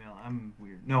and female? I'm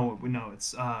weird. No,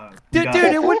 it's Dude,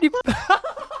 it wouldn't even...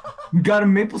 we got a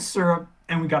maple syrup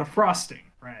and we got a frosting.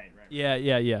 Right.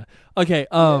 Yeah. Okay,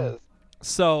 Yes.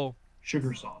 so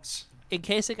Sugar sauce. in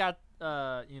case it got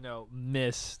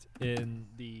missed in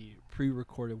the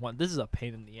pre-recorded one, this is a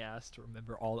pain in the ass to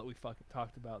remember all that we fucking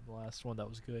talked about in the last one. That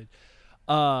was good.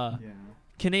 Yeah.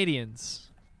 Canadians,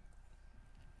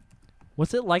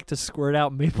 what's it like to squirt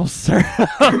out maple syrup?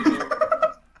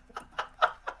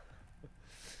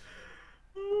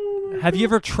 Have you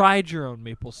ever tried your own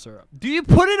maple syrup? Do you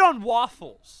put it on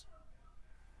waffles?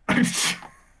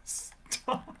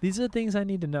 Stop. These are the things I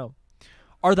need to know.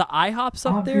 Are the IHOPs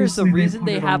up there? Is the Obviously, they reason put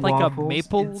they it have on like waffles. a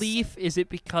maple It's- leaf? Is it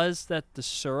because that the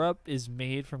syrup is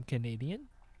made from Canadian?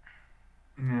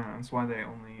 Yeah, that's why they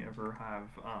only ever have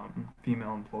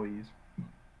female employees.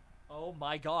 Oh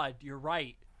my god, you're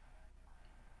right.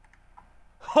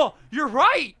 Oh, you're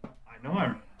right! I know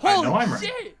I'm Holy right.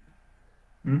 shit!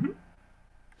 Mm-hmm.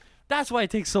 That's why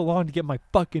it takes so long to get my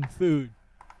fucking food.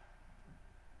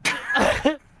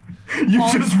 You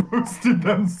All- just roasted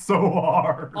them so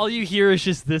hard. All you hear is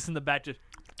just this in the back, just...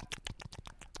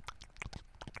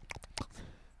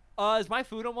 is my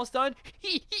food almost done?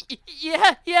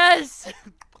 Yeah, yes!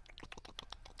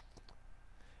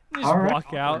 Just All right.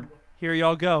 walk out. Here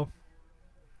y'all go.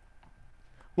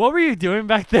 What were you doing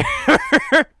back there?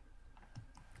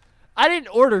 I didn't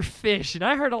order fish, and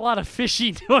I heard a lot of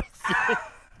fishy noises.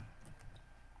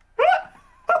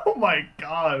 Oh my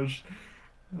gosh.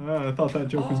 I thought that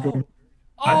joke was going.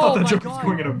 I thought the my joke God. was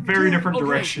going in a very Dude, different okay.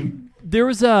 direction. There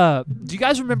was a. Do you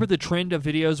guys remember the trend of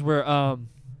videos where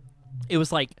it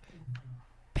was like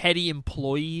petty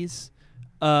employees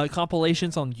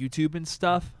compilations on YouTube and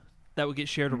stuff that would get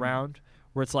shared around,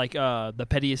 where it's like the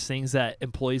pettiest things that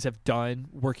employees have done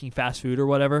working fast food or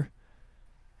whatever.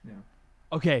 Yeah.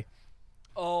 Okay.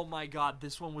 Oh my God,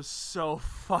 this one was so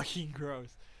fucking gross.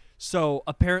 So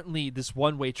apparently, this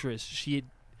one waitress, she had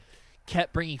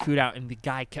kept bringing food out, and the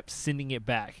guy kept sending it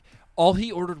back. All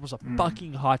he ordered was a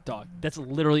fucking hot dog. That's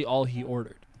literally all he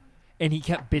ordered. And he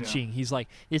kept bitching. Yeah. He's like,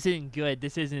 "This isn't good.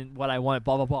 This isn't what I want."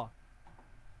 Blah blah blah.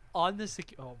 On the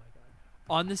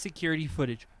on the security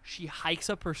footage, she hikes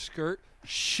up her skirt,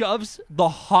 shoves the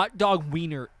hot dog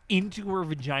wiener into her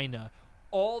vagina,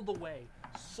 all the way,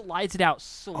 slides it out,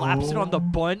 slaps it on the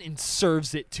bun, and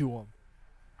serves it to him.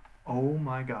 Oh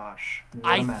my gosh. What a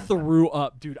I man. threw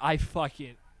up, dude. I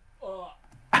fucking.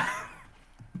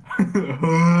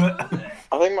 I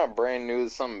think my brain knew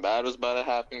something bad was about to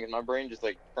happen, because my brain just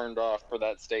like turned off for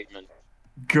that statement.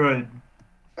 Good.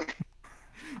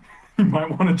 You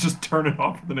might want to just turn it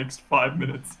off for the next 5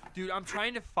 minutes. Dude, I'm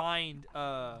trying to find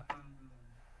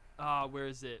where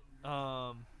is it?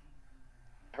 I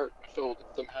hurt my shoulder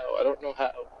somehow. I don't know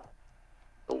how.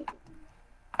 Oh,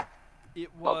 It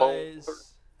My bone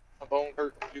was my bone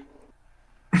hurt too.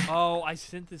 Oh, I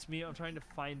sent this meme. I'm trying to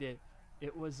find it.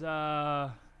 It was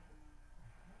oh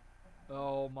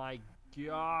my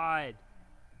God.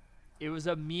 It was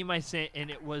a meme I sent, and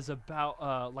it was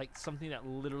about like something that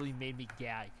literally made me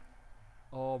gag.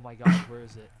 Oh my God, where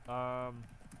is it?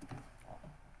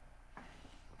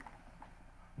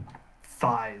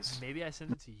 Thighs. Maybe I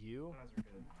sent it to you.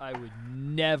 I would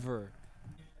never,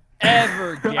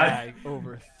 ever gag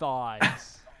over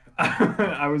thighs.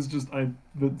 I just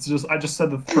said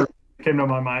the first thing that came to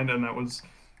my mind, and that was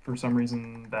for some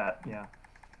reason that, yeah.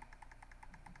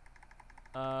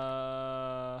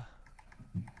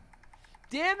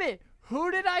 Damn it! Who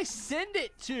did I send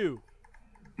it to?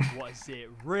 Was it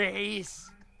Reese?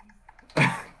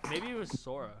 Maybe it was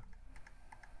Sora.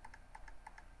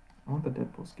 I want the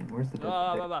Deadpool skin. Where's the Deadpool?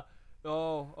 Blah, blah, blah.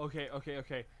 Oh, okay.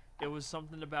 It was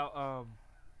something about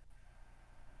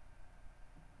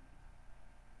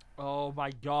oh my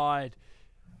God.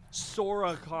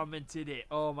 Sora commented it.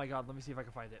 Oh my God, let me see if I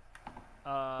can find it.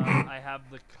 I have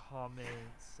the comment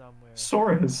somewhere.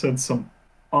 Sora has said some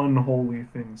unholy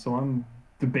things, so I'm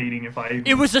debating if I.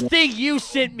 It was the thing you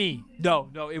sent me. No,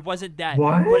 it wasn't that.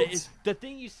 What? But the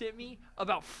thing you sent me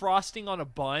about frosting on a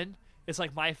bun. It's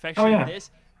like my affection. Oh, yeah.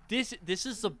 This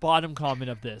is the bottom comment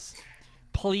of this.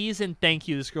 Please and thank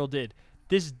you. This girl did.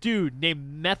 This dude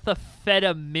named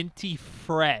Methamphetamine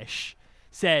Fresh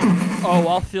said, "Oh,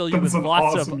 I'll fill you with That's an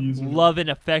lots awesome of username. love and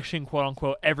affection, quote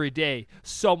unquote, every day.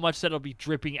 So much that it'll be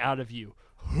dripping out of you."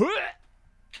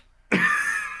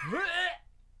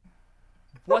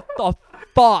 What the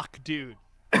fuck, dude?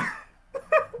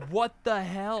 What the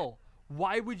hell?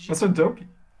 Why would you? That's a dope.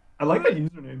 I like that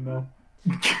username though.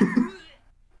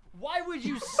 Why would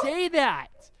you say that?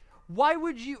 Why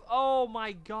would you? Oh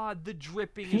my God, the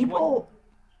dripping is what. People.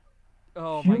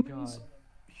 Oh my God.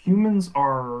 Humans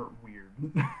are weird.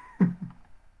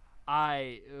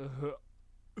 I.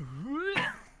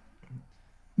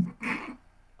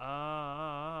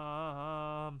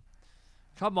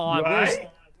 Come on. Right?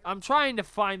 I'm trying to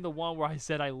find the one where I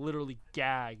said I literally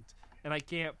gagged, and I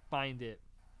can't find it.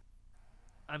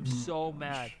 I'm so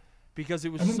mad because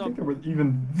it was I didn't think there were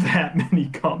even that many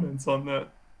comments on that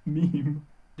meme.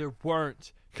 There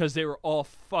weren't, because they were all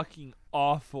fucking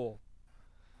awful.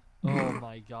 Oh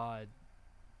my God.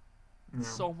 Yeah.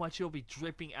 So much it'll be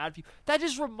dripping out of you. That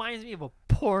just reminds me of a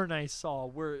porn I saw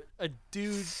where a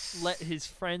dude let his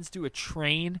friends do a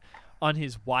train on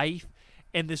his wife,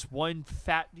 and this one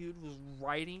fat dude was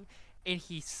riding, and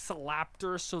he slapped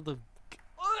her so the...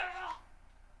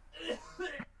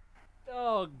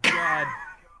 Oh God.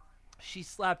 She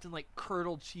slapped, and like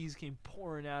curdled cheese came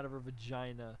pouring out of her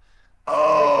vagina. You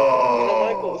know,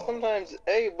 Michael, sometimes,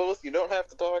 A, both you don't have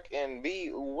to talk, and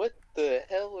B, what the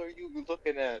hell are you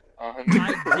looking at on?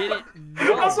 I didn't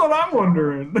know. That's what I'm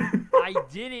wondering. I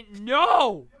didn't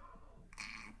know.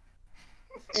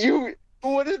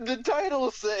 What did the title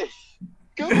say?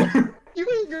 Come on, you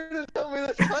ain't gonna tell me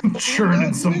that title.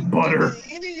 Churning some butter.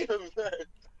 Any of that.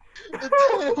 The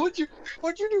title, what'd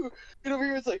you do? You know,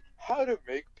 here it's like, how to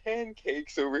make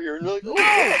pancakes over here, and you're like, oh,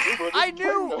 I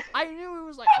knew it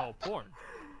was like, oh, porn.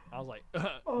 I was like,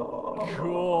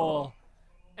 cool.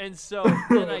 And so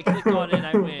then I clicked on it and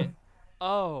I went,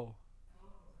 oh,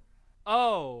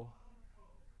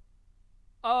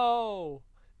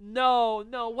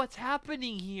 no, what's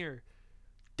happening here?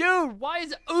 dude, why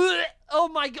is it? Oh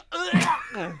my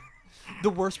god. The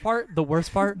worst part,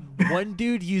 one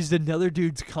dude used another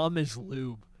dude's cum as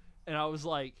lube. And I was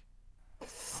like,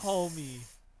 homie,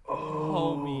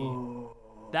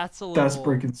 that's a little... That's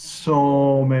breaking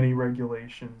so many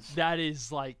regulations. That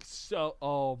is like so...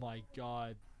 Oh my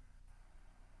god.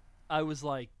 I was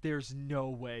like, there's no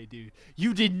way, dude.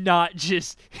 You did not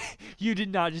just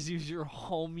use your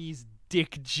homie's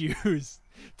dick juice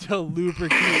to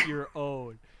lubricate your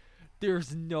own.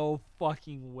 There's no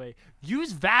fucking way.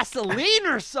 Use Vaseline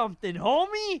or something,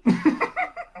 homie.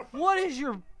 What is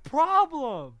your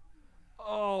problem?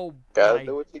 Oh, Gotta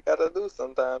do what you gotta do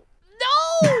sometimes.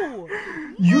 no!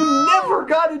 You never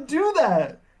gotta do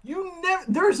that.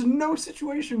 There's no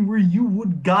situation where you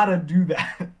would gotta do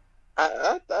that.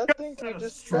 I think you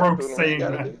just Stroke trapped when saying you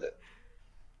gotta that. do that.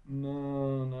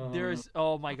 No. There's...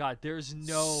 Oh my god. There's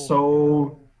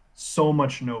no... So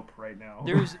much nope right now.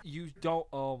 There's... You don't...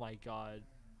 Oh my god.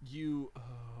 You...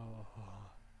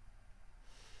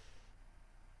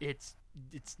 It's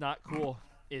not cool.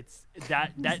 It's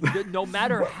that no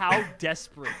matter how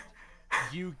desperate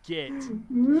you get,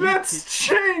 Let's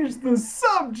change the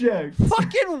subject.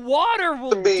 fucking water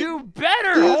will To be- do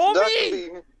better, Yes,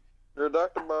 homie. You're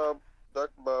Dr. Bob.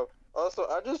 Dr. Bob. Also,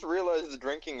 I just realized the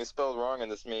drinking is spelled wrong in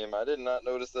this meme. I did not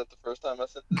notice that the first time I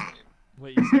sent this meme.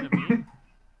 Wait, you sent a meme?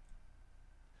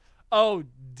 Oh,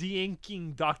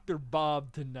 dinking Dr.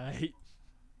 Bob tonight.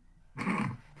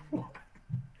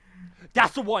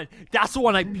 That's the one. That's the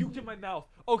one. I puked in my mouth.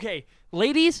 Okay,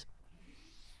 ladies.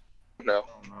 No.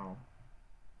 Oh no.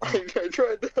 I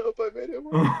tried to help. I made him.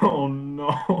 Oh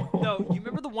no. No, you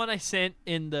remember the one I sent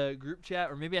in the group chat,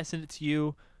 or maybe I sent it to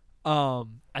you. I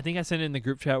think I sent it in the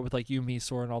group chat with like you, me,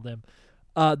 Sora, and all them.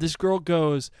 This girl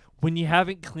goes, when you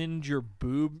haven't cleaned your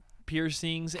boob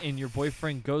piercings and your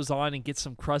boyfriend goes on and gets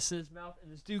some crust in his mouth, and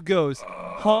this dude goes,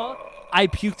 huh? I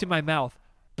puked in my mouth.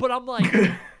 But I'm like,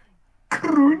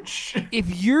 Crunch.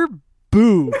 if your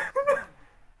boob,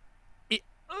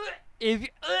 if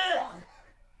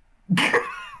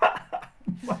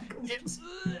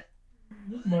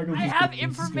Michael's I just have gonna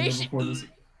lose his dinner information. before this.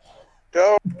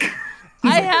 Go.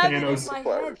 I have it in Thanos. my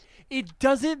head. It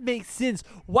doesn't make sense.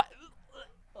 What?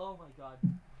 Oh my god.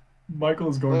 Michael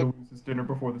is going to lose his dinner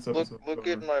before this Look, episode. look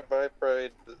at my Bi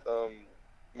Pride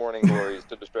morning glories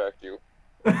to distract you.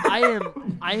 I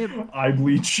am. Eye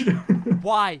bleach.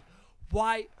 Why?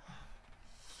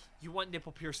 You want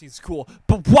nipple piercings? Cool,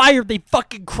 but why are they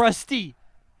fucking crusty?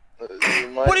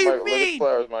 What do you mean?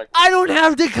 I don't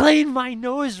have to clean my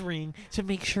nose ring to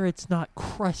make sure it's not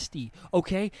crusty,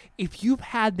 okay? If you've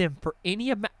had them for any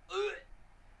amount...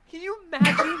 Can you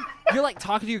imagine? You're like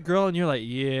talking to your girl and you're like,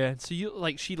 yeah. So you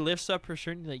like, she lifts up her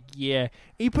shirt and you're like, yeah. And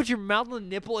you put your mouth on the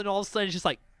nipple and all of a sudden it's just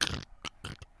like...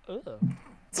 Ugh.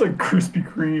 It's like Krispy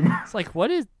Kreme. It's like,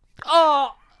 what is...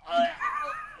 Oh!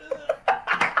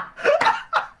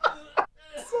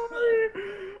 Sorry.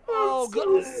 Oh, I'm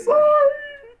so God.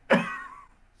 sorry.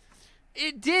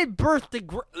 It did birth the...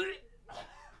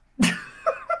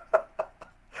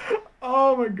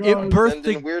 Oh my god. It birthed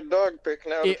Sending the... weird dog pic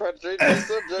now to try to change the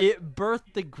subject. It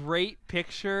birthed the great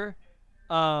picture,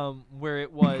 where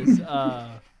it was,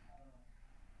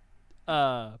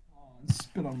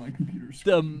 Spit on my computer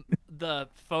screen. the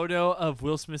photo of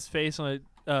Will Smith's face on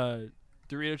a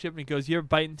Dorito chip, and it goes, "You ever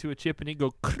bite into a chip and it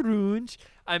go crunch?"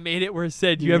 I made it where it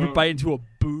said, "You ever Yeah. bite into a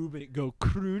boob and it go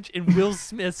crunch?" And Will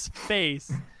Smith's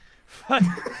face,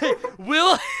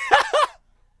 Will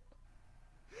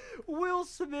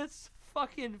Smith's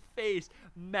fucking face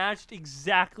matched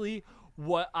exactly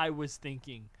what I was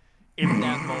thinking in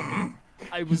that moment.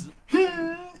 I was.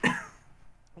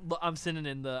 I'm sending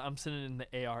in the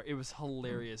AR. It was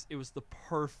hilarious. It was the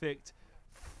perfect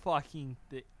fucking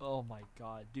thing. Oh my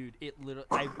god, dude! It literally.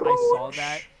 I saw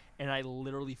that and I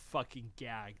literally fucking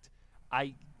gagged.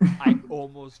 I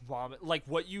almost vomit. Like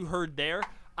what you heard there,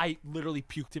 I literally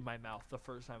puked in my mouth the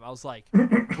first time. I was like,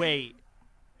 wait.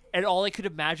 And all I could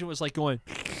imagine was like going,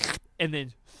 and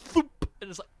then, thoop, and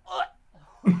it's like,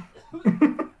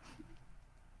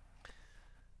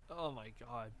 oh my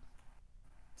god.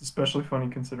 It's especially funny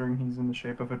considering he's in the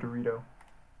shape of a Dorito.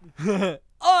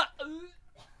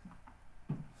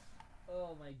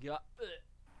 Oh my god.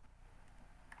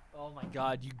 Oh my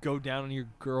god, you go down on your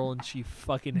girl and she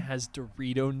fucking has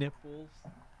Dorito nipples.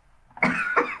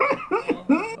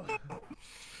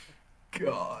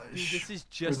 Gosh. Dude, this is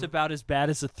just about as bad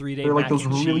as a 3-day They're like mac those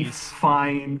and really cheese.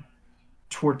 fine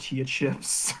tortilla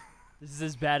chips. This is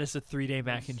as bad as a 3-day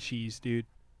mac and cheese, dude.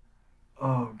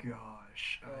 Oh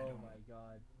gosh. I Oh don't my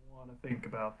god. want to think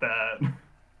about that.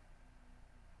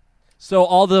 So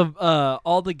all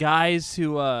the guys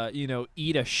who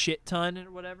eat a shit ton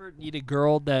or whatever need a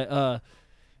girl that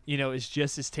is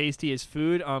just as tasty as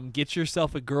food. Get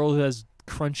yourself a girl who has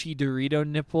crunchy Dorito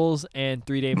nipples and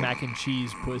 3-day mac and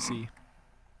cheese pussy.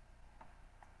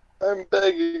 I'm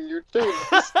begging you, change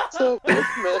this topic,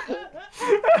 man.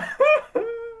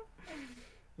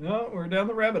 No, we're down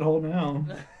the rabbit hole now.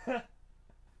 There's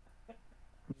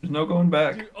no going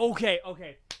back. Dude,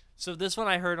 okay. So this one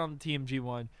I heard on the TMG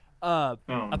one.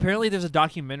 Apparently there's a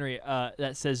documentary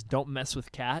that says "Don't mess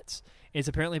with cats." It's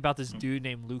apparently about this dude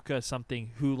named Luca something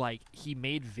who he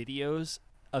made videos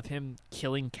of him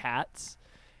killing cats,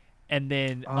 and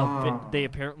then they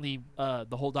apparently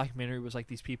the whole documentary was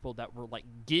these people that were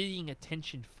getting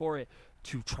attention for it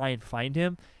to try and find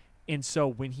him, and so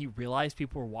when he realized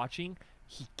people were watching,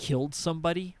 he killed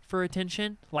somebody for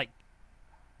attention,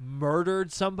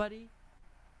 murdered somebody.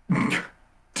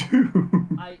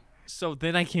 Dude. So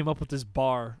then I came up with this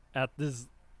bar at this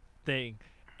thing,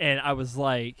 and I was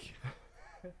like,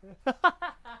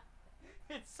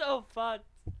 it's so fun.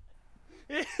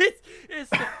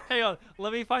 It's hang on,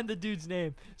 let me find the dude's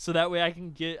name so that way I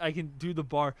can do the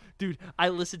bar. Dude, I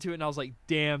listened to it and I was like,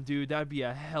 damn, dude, that'd be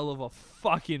a hell of a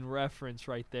fucking reference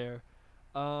right there.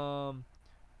 Don't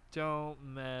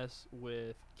mess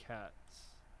with cats.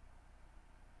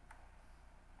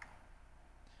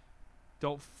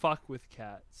 Don't fuck with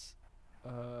cats.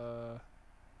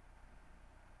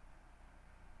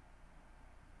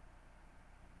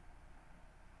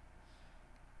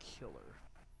 Killer.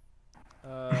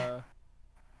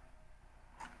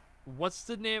 What's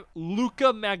the name?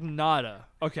 Luca Magnotta.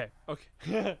 Okay.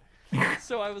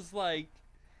 So I was like,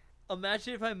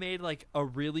 imagine if I made a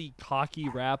really cocky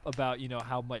rap about,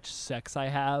 how much sex I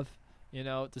have,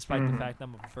 despite the fact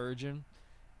I'm a virgin,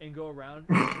 and go around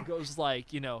and it goes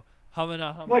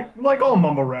humana. Like all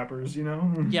mumble rappers,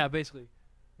 Yeah, basically.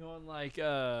 Going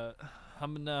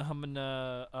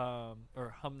humana,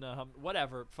 or humna,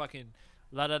 whatever, fucking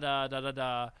la da da da da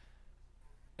da.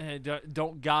 And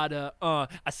don't gotta, I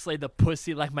slay the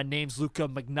pussy like my name's Luca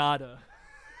Magnotta.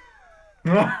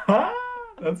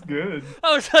 That's good.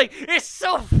 I was like, it's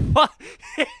so fun.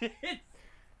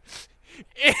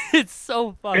 It's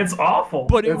so fun. It's awful.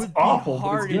 But it it's would awful, be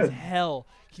hard but it's as good. hell.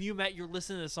 Can you imagine? You're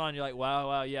listening to the song, you're like,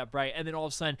 wow, yeah, bright. And then all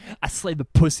of a sudden, I slay the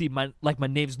pussy like my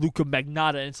name's Luca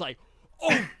Magnotta. And it's like,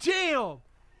 oh, damn.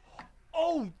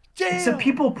 Oh, damn. Except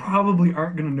people probably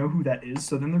aren't going to know who that is,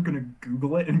 so then they're going to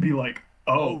Google it and be like,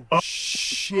 oh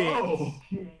shit. Oh.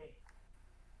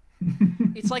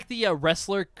 It's like the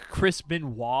wrestler Chris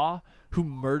Benoit who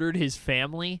murdered his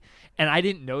family, and I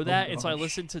didn't know that. And so I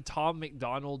listened to Tom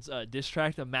McDonald's diss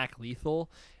track of Mac Lethal,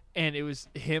 and it was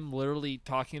him literally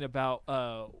talking about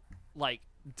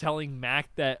telling Mac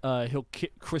that he'll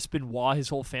kick Chris Benoit, his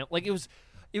whole family. It was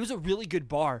a really good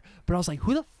bar, but I was like,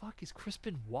 who the fuck is Chris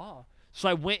Benoit? So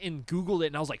I went and Googled it,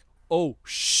 and I was like, oh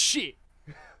shit.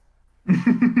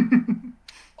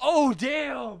 Oh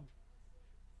damn.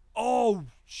 Oh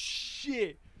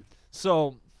shit.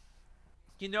 So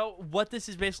what this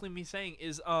is basically me saying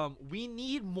is we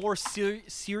need more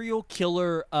serial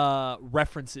killer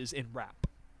references in rap.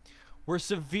 We're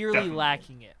severely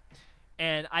lacking it.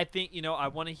 And I think, I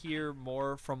want to hear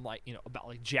more from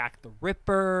about Jack the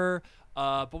Ripper,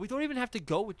 but we don't even have to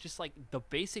go with just the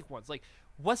basic ones.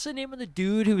 What's the name of the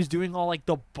dude who was doing all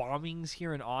the bombings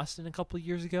here in Austin a couple of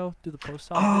years ago through the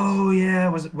post office? Oh yeah,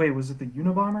 was it the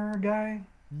Unabomber guy?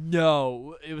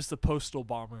 No, it was the postal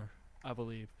bomber, I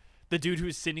believe. The dude who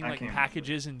was sending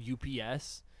packages in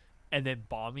UPS and then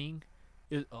bombing.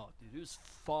 Dude, it was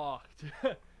fucked.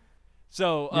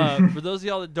 So, for those of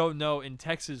y'all that don't know, in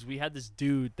Texas, we had this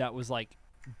dude that was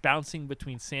bouncing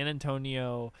between San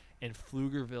Antonio and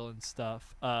Pflugerville and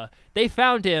stuff. They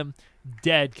found him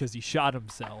dead because he shot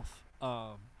himself.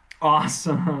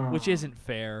 Awesome. Which isn't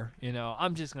fair,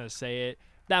 I'm just gonna say it.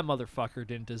 That motherfucker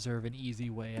didn't deserve an easy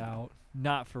way out.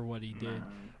 Not for what he did.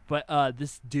 But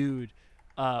this dude,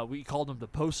 we called him the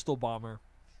postal bomber,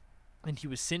 and he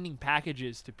was sending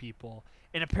packages to people.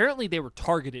 And apparently they were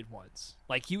targeted ones.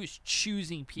 He was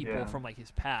choosing people from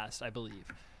his past, I believe.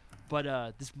 But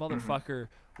this motherfucker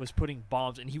was putting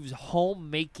bombs, and he was home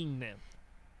making them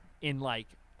in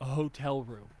a hotel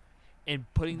room and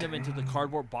putting them into the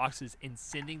cardboard boxes and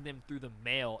sending them through the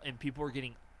mail. And people were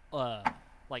getting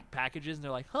packages, and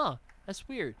they're like, huh, that's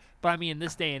weird. But I mean, in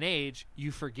this day and age,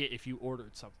 you forget if you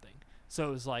ordered something. So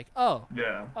it was oh,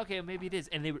 yeah, okay, maybe it is.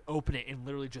 And they would open it and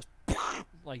literally just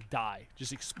die,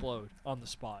 just explode on the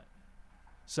spot.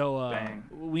 So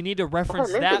we need to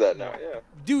reference that. Now, yeah.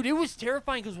 Dude, it was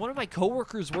terrifying because one of my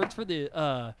coworkers worked for the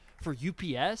for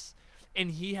UPS,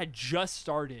 and he had just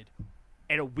started,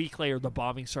 And a week later, the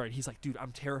bombing started. He's like, dude,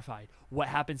 I'm terrified. What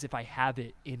happens if I have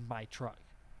it in my truck?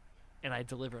 And I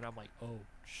deliver it. I'm like, oh,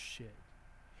 shit.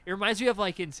 It reminds me of,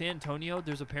 like, in San Antonio,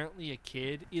 there's apparently a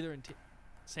kid, either in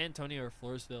San Antonio or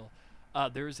Floresville,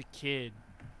 there was a kid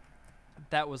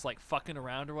that was, like, fucking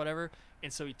around or whatever.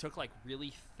 And so he took, like,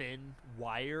 really thin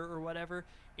wire or whatever,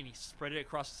 and he spread it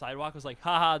across the sidewalk. Was like,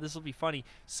 haha, this will be funny.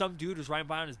 Some dude was riding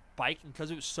by on his bike, and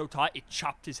because it was so taut, it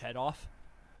chopped his head off.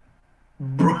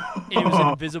 Bro. And it was an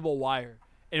invisible wire.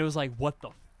 And it was like, what the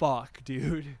fuck,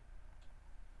 dude?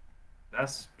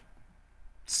 That's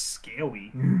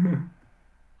scary.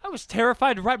 I was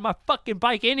terrified to ride my fucking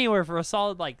bike anywhere for a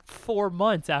solid, like, 4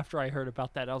 months after I heard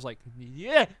about that. I was like,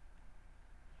 yeah.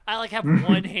 I, like, have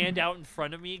one hand out in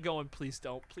front of me going, please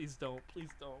don't, please don't, please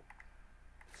don't.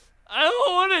 I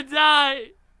don't want to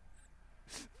die.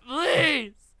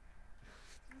 Please.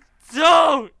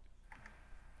 Don't.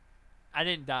 I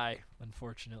didn't die,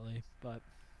 unfortunately, but...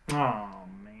 Oh,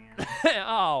 man.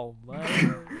 Oh,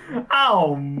 man.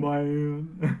 Oh,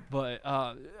 man. But,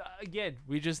 again,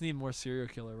 we just need more serial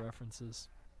killer references.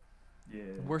 Yeah.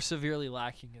 We're severely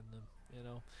lacking in them, you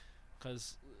know,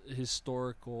 because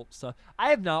historical stuff. I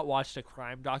have not watched a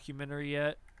crime documentary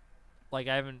yet. Like,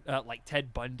 I haven't, like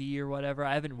Ted Bundy or whatever.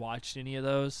 I haven't watched any of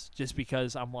those just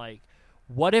because I'm like,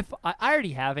 what if I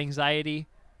already have anxiety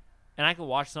and I can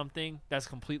watch something that's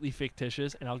completely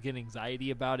fictitious and I'll get anxiety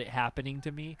about it happening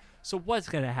to me. So what's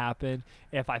going to happen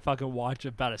if I fucking watch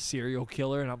about a serial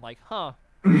killer and I'm like, huh,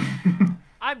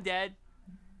 I'm dead.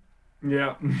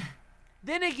 Yeah.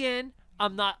 Then again,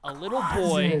 I'm not a little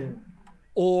boy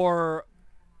or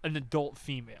an adult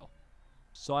female.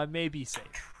 So I may be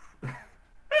safe.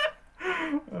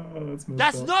 Oh,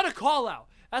 That's not a call out.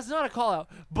 That's not a call out.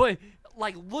 But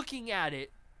like looking at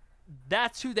it,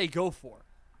 that's who they go for.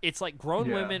 It's like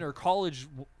grown women or college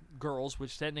girls,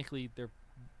 which technically they're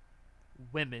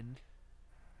women.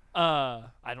 I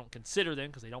don't consider them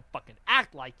because they don't fucking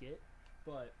act like it.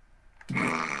 But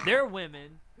they're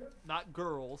women, not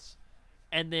girls.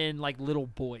 And then like little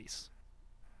boys.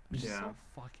 Which is so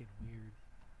fucking weird.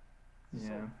 Yeah.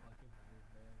 So fucking weird,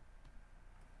 man.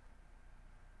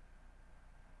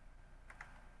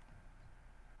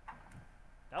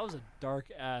 That was a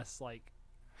dark ass, like...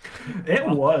 It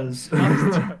was.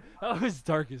 That was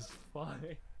dark as fuck.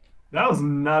 That was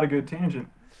not a good tangent.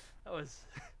 That was...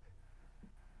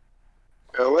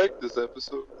 I like this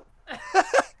episode. Do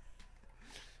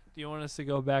you want us to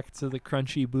go back to the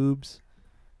crunchy boobs?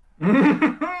 No,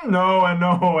 I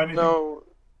know. Anything. No,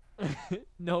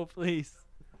 No, please.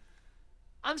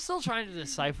 I'm still trying to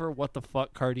decipher what the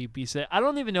fuck Cardi B said. I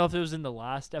don't even know if it was in the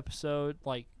last episode,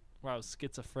 like, where I was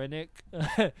schizophrenic,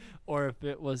 or if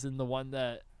it was in the one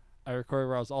that I recorded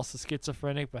where I was also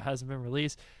schizophrenic but hasn't been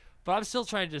released. But I'm still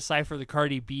trying to decipher the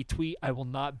Cardi B tweet. I will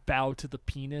not bow to the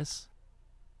penis.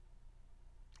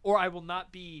 Or I will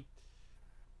not be...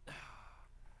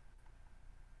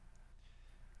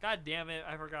 God damn it,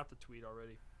 I forgot the tweet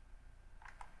already.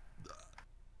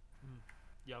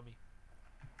 Yummy.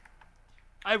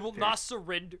 I will not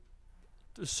surrender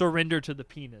to the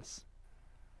penis.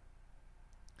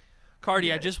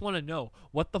 Cardi, I just want to know,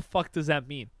 what the fuck does that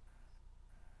mean?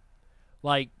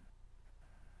 Like,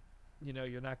 you know,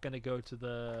 you're not going to go to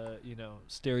the, you know,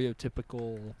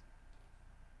 stereotypical,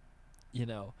 you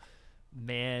know,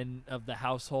 man of the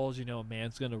household. You know, a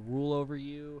man's going to rule over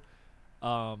you.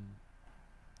 Are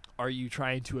you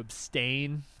trying to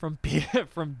abstain from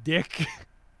dick?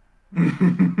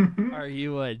 Are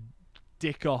you a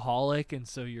dickaholic and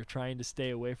so you're trying to stay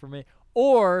away from it?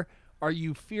 Or are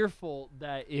you fearful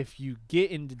that if you get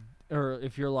into, or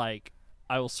if you're like,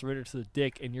 I will surrender to the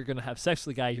dick and you're going to have sex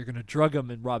with the guy, you're going to drug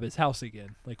him and rob his house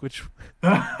again? Like, which,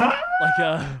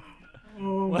 like,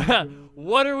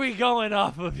 what are we going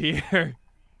off of here?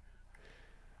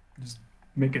 Just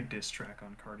make a diss track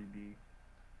on Cardi B.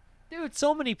 Dude,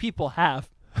 so many people have.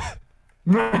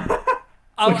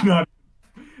 It's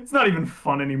not even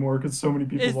fun anymore because so many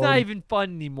people. It's not even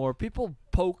fun anymore. People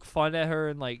poke fun at her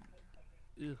and like.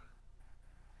 Ugh.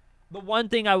 The one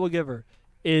thing I will give her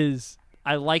is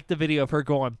I like the video of her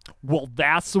going, well,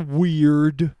 that's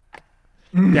weird.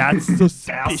 That's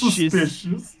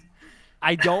suspicious.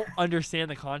 I don't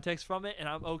understand the context from it, and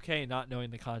I'm okay not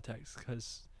knowing the context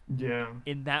because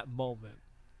in that moment,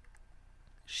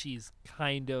 she's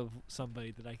kind of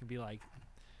somebody that I can be like,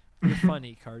 you're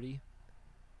funny, Cardi.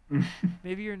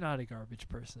 Maybe you're not a garbage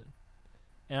person.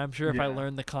 And I'm sure if I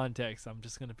learn the context, I'm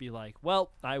just going to be like,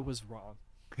 well, I was wrong.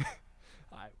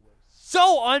 I was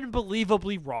so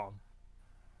unbelievably wrong.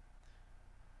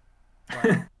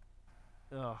 But,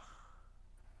 ugh.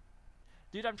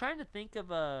 Dude, I'm trying to think of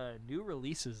new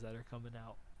releases that are coming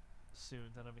out.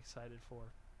 soon that I'm excited for.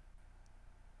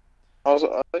 I was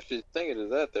actually thinking of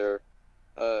that there.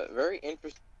 Very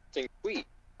interesting tweet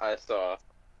I saw.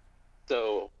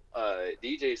 So,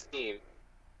 DJ Steam,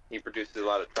 he produces a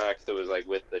lot of tracks that was like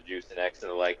with the Juice and X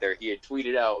and the like there. He had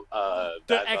tweeted out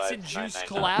The Bad X Vibes and Juice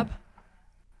 999. collab?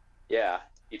 Yeah,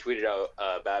 he tweeted out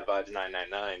Bad Vibes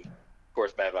 999. Of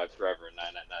course, Bad Vibes Forever in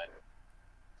 999.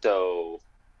 So,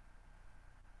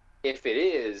 if it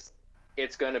is,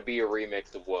 it's gonna be a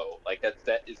remix of Whoa. Like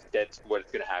that's what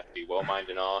it's gonna have to be. Whoa, Mind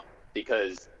and Awe,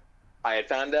 because I had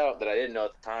found out that I didn't know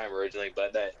at the time originally,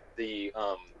 but that the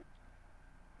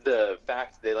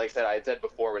fact that, like I said, I had said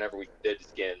before whenever we did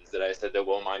Skins that I said that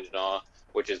Whoa, Mind and Awe,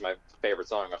 which is my favorite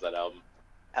song off that album,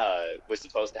 was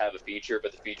supposed to have a feature,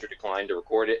 but the feature declined to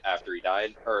record it after he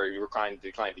died, or he declined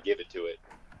to give it to it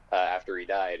after he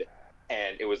died.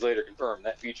 And it was later confirmed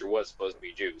that feature was supposed to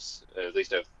be Juice, at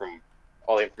least from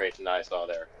all the information that I saw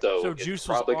there. So it's Juice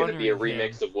was probably going to be a honoring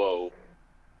remix of Whoa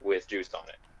with Juice on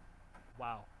it.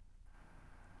 Wow.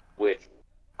 Which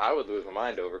I would lose my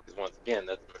mind over, because once again,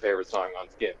 that's my favorite song on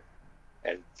Skin.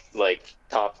 And, like,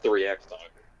 top 3 X song.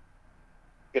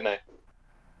 Good night.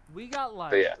 We got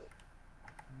like But yeah.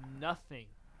 nothing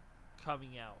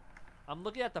coming out. I'm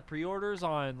looking at the pre-orders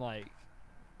on like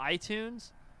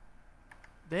iTunes.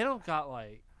 They don't got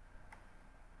like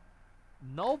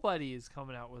nobody is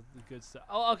coming out with the good stuff.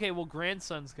 Oh, okay. Well,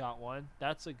 Grandson's got one.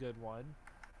 That's a good one.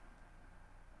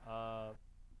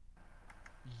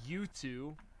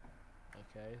 U2.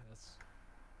 Okay, that's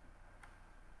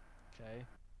okay.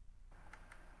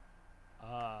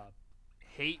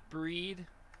 Hatebreed.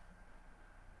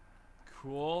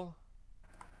 Cool.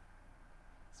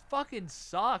 This fucking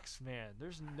sucks, man.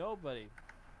 There's nobody.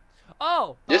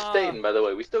 Oh! Just stating, by the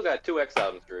way, we still got 2 X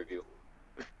albums to review.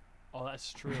 Oh,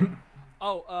 that's true.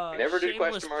 Oh, We never did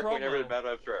shameless Question Mark, we never promo. did Bad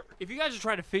Vibes Forever. If you guys are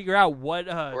trying to figure out what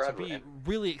to Forever, be man.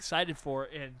 really excited for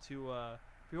and to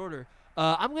pre-order,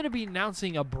 I'm going to be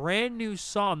announcing a brand new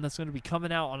song that's going to be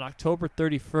coming out on October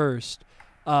 31st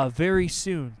very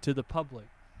soon to the public.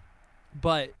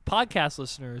 But podcast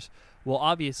listeners will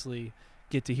obviously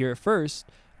get to hear it first.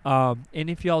 And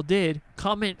if y'all did,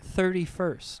 comment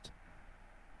 31st.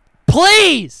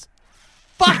 Please!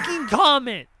 Fucking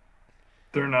comment!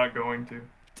 They're not going to.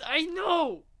 I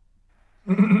know!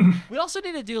 We also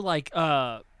need to do like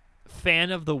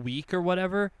fan of the week or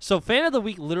whatever. So fan of the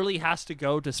week literally has to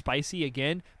go to Spicy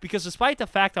again, because despite the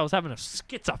fact I was having a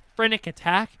schizophrenic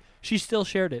attack, she still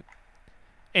shared it.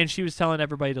 And she was telling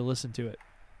everybody to listen to it.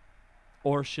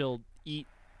 Or she'll eat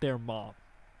their mom.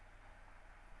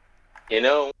 You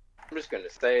know, I'm just going to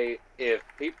say, if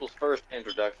people's first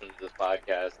introduction to this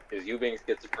podcast is you being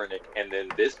schizophrenic and then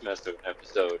this mess of an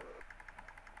episode,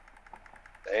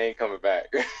 they ain't coming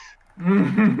back.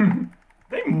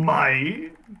 They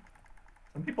might.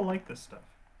 Some people like this stuff.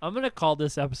 I'm going to call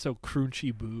this episode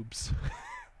Crunchy Boobs.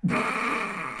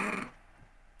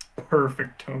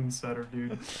 Perfect tone setter,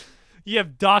 dude. You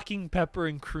have Docking Pepper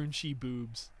and Crunchy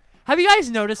Boobs. Have you guys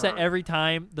noticed that every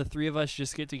time the three of us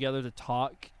just get together to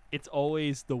talk, it's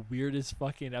always the weirdest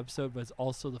fucking episode, but it's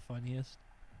also the funniest?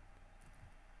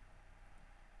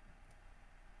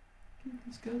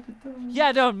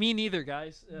 Yeah, no, me neither,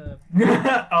 guys. Oh,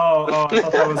 I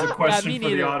thought that was a question me for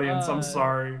the neither. audience. I'm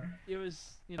sorry. It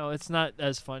was, it's not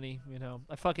as funny,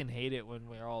 I fucking hate it when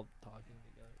we're all talking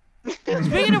together.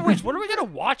 Speaking of which, what are we going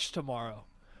to watch tomorrow?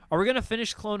 Are we going to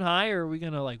finish Clone High, or are we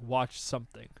going to, like, watch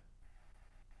something?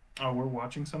 Oh, we're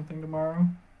watching something tomorrow?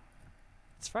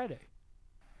 It's Friday.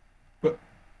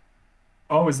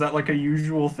 Oh, is that like a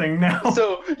usual thing now?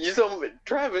 So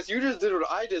Travis, you just did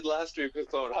what I did last week with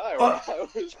Clone High. Where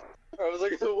I was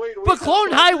like, so wait. But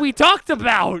Clone High we talked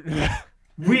about!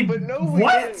 But no, we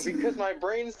what? didn't, because my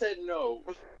brain said no.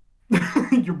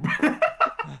 You're...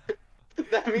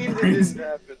 That means it didn't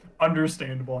happen.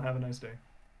 Understandable. Have a nice day.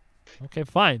 Okay,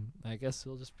 fine. I guess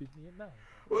it'll just be me and Mel.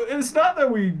 Well, it's not that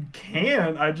we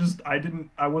can't.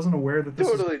 I wasn't aware that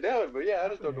this Totally down, but yeah, I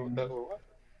just don't know what that was.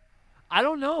 I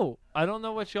don't know. I don't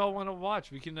know what y'all want to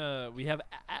watch. We can. We have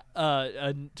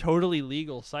a totally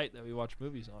legal site that we watch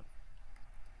movies on.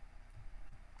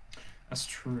 That's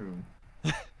true.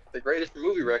 The greatest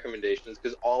movie recommendations,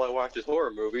 because all I watch is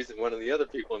horror movies, and one of the other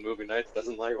people in movie nights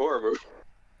doesn't like horror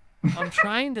movies. I'm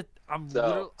trying to. I'm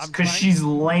Because she's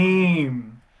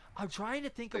lame. I'm trying to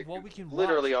think of what we can watch.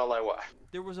 Literally all I watch.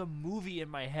 There was a movie in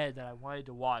my head that I wanted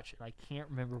to watch, and I can't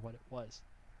remember what it was.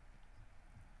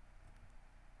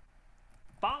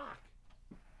 Fuck.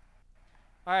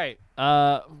 All right.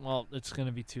 Well, it's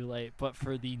gonna be too late. But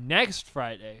for the next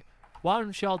Friday, why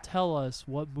don't y'all tell us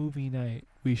what movie night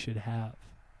we should have?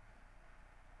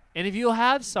 And if you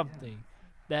have something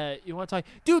that you want to talk.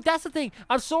 Dude, that's the thing.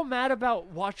 I'm so mad about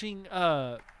watching,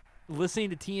 listening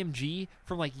to TMG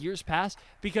from like years past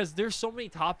because there's so many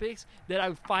topics that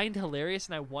I find hilarious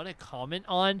and I want to comment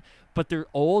on, but they're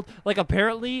old. Like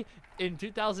apparently in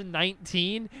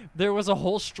 2019, there was a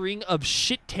whole string of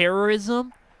shit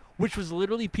terrorism, which was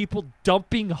literally people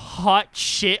dumping hot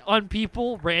shit on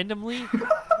people randomly.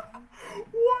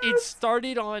 It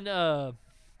started on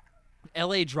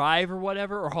LA Drive or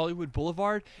whatever, or Hollywood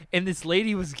Boulevard, and this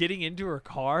lady was getting into her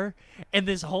car, and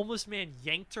this homeless man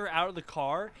yanked her out of the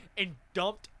car and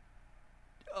dumped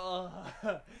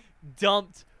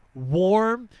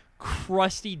warm,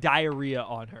 crusty diarrhea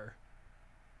on her.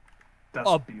 That's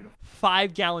beautiful.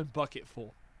 5-gallon bucket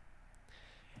full.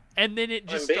 And then it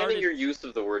just I'm banning started. your use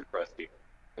of the word crusty.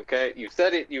 Okay, you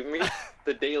said it. You've reached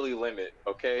the daily limit.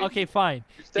 Okay. Okay, fine.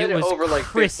 You said it was over like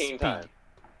crispy. 15 times.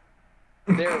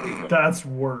 There we go. That's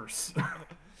worse.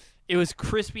 It was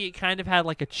crispy. It kind of had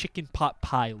like a chicken pot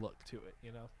pie look to it,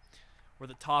 you know, where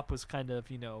the top was kind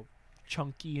of, you know,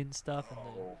 chunky and stuff. And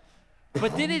then,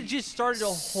 but then it just started a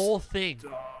whole thing.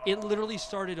 It literally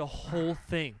started a whole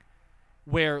thing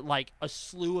where like a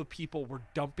slew of people were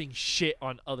dumping shit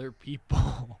on other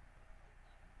people.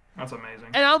 That's amazing.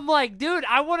 And I'm like, dude,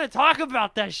 I want to talk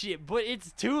about that shit, but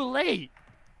it's too late.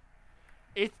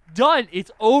 It's done. It's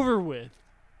over with.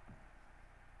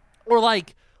 Or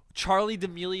like Charlie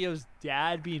D'Amelio's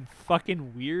dad being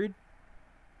fucking weird.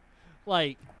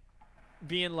 Like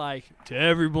being like, to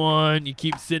everyone, you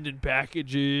keep sending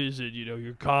packages and, you know,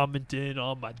 you're commenting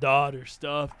on my daughter's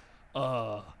stuff.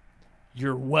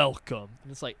 You're welcome.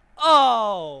 And it's like,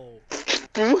 oh,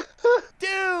 dude.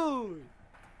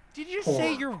 Did you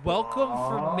say you're welcome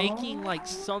for making like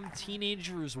some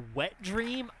teenager's wet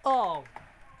dream? Oh,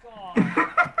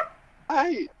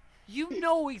 God. You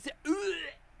know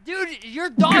dude, your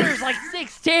daughter's like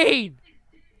 16.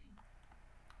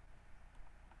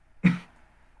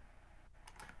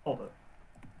 Hold up.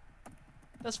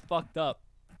 That's fucked up.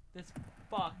 That's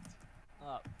fucked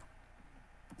up.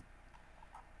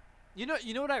 You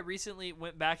know what I recently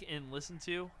went back and listened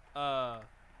to?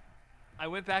 I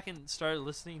went back and started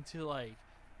listening to like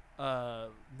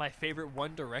my favorite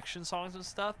One Direction songs and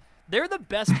stuff. They're the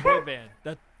best boy band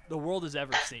that the world has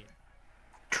ever seen.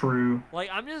 True. Like,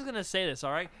 I'm just gonna say this,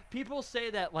 all right? People say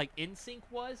that like NSYNC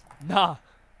was. Nah.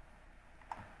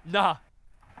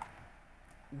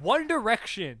 One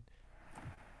Direction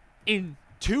in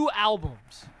 2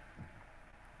 albums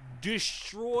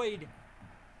destroyed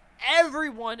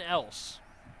everyone else.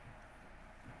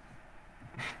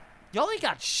 Y'all ain't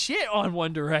got shit on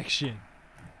One Direction.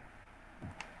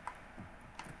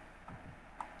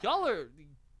 Y'all are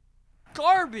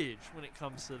garbage when it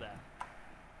comes to that.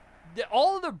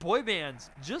 All of their boy bands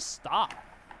just stop.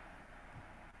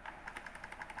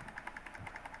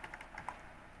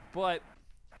 But,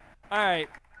 alright,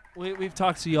 we've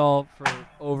talked to y'all for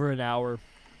over an hour.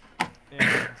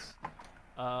 And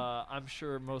I'm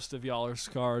sure most of y'all are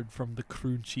scarred from the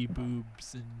crunchy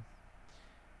boobs and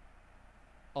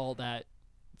all that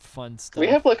fun stuff. We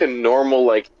have like a normal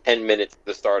like 10 minutes at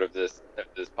the start of this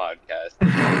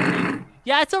podcast.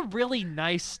 Yeah, it's a really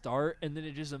nice start, and then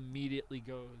it just immediately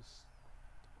goes.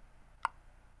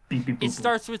 Beep, beep, boop, It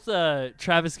starts with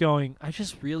Travis going, I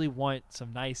just really want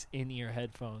some nice in-ear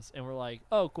headphones. And we're like,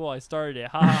 oh, cool, I started it.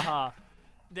 Ha, ha, ha.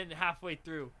 Then halfway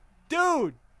through,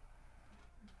 dude!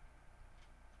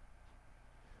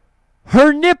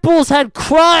 Her nipples had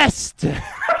crust!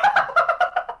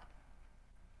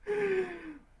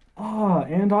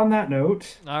 And on that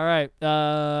note. All right.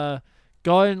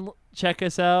 Go and check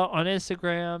us out on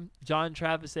Instagram, John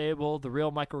Travis Abel, The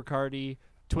Real Michael Riccardi,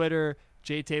 Twitter,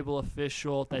 JTable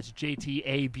Official. That's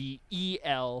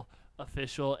JTABEL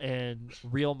Official, and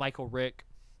Real Michael Rick,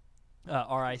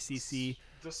 RICC.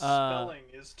 The spelling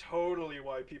is totally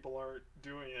why people aren't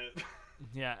doing it.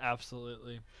 Yeah,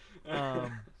 absolutely.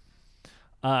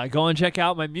 Go and check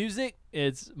out my music.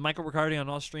 It's Michael Riccardi on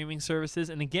all streaming services.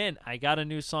 And again, I got a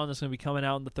new song that's going to be coming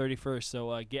out on the 31st,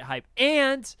 so get hyped.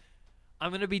 And I'm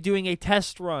going to be doing a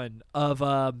test run of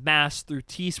Mask through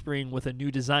Teespring with a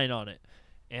new design on it.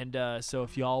 And so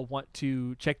if y'all want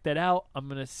to check that out, I'm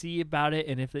going to see about it.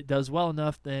 And if it does well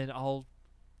enough, then I'll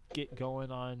get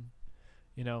going on,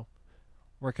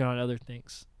 working on other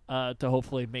things to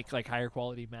hopefully make like higher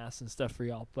quality masks and stuff for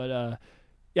y'all. But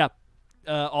yeah.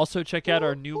 Also check out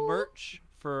our new merch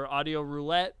for Audio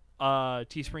Roulette,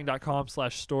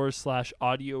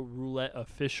 teespring.com/stores/Audio Roulette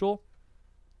Official.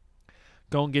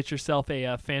 Go and get yourself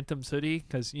a Phantoms hoodie,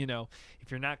 because, if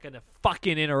you're not going to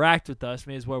fucking interact with us,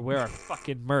 may as well wear our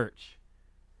fucking merch.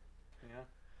 Yeah.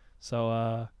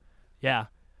 So, yeah,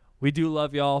 we do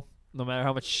love y'all. no matter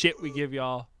how much shit we give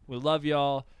y'all. We love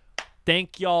y'all.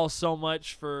 Thank y'all so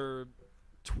much for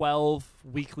 12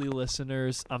 weekly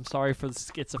listeners. I'm sorry for the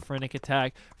schizophrenic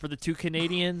attack. For the 2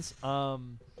 Canadians,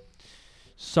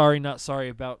 sorry, not sorry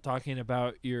about talking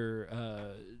about your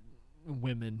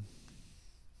women.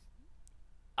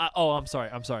 I'm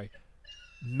sorry.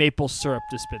 Maple syrup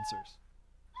dispensers.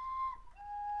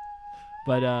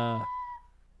 But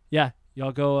yeah,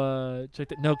 y'all go check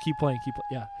that. No, keep playing.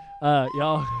 Yeah.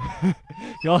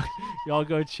 Y'all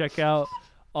go check out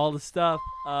all the stuff.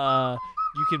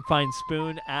 You can find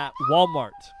Spoon at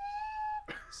Walmart.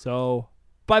 So,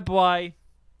 bye-bye.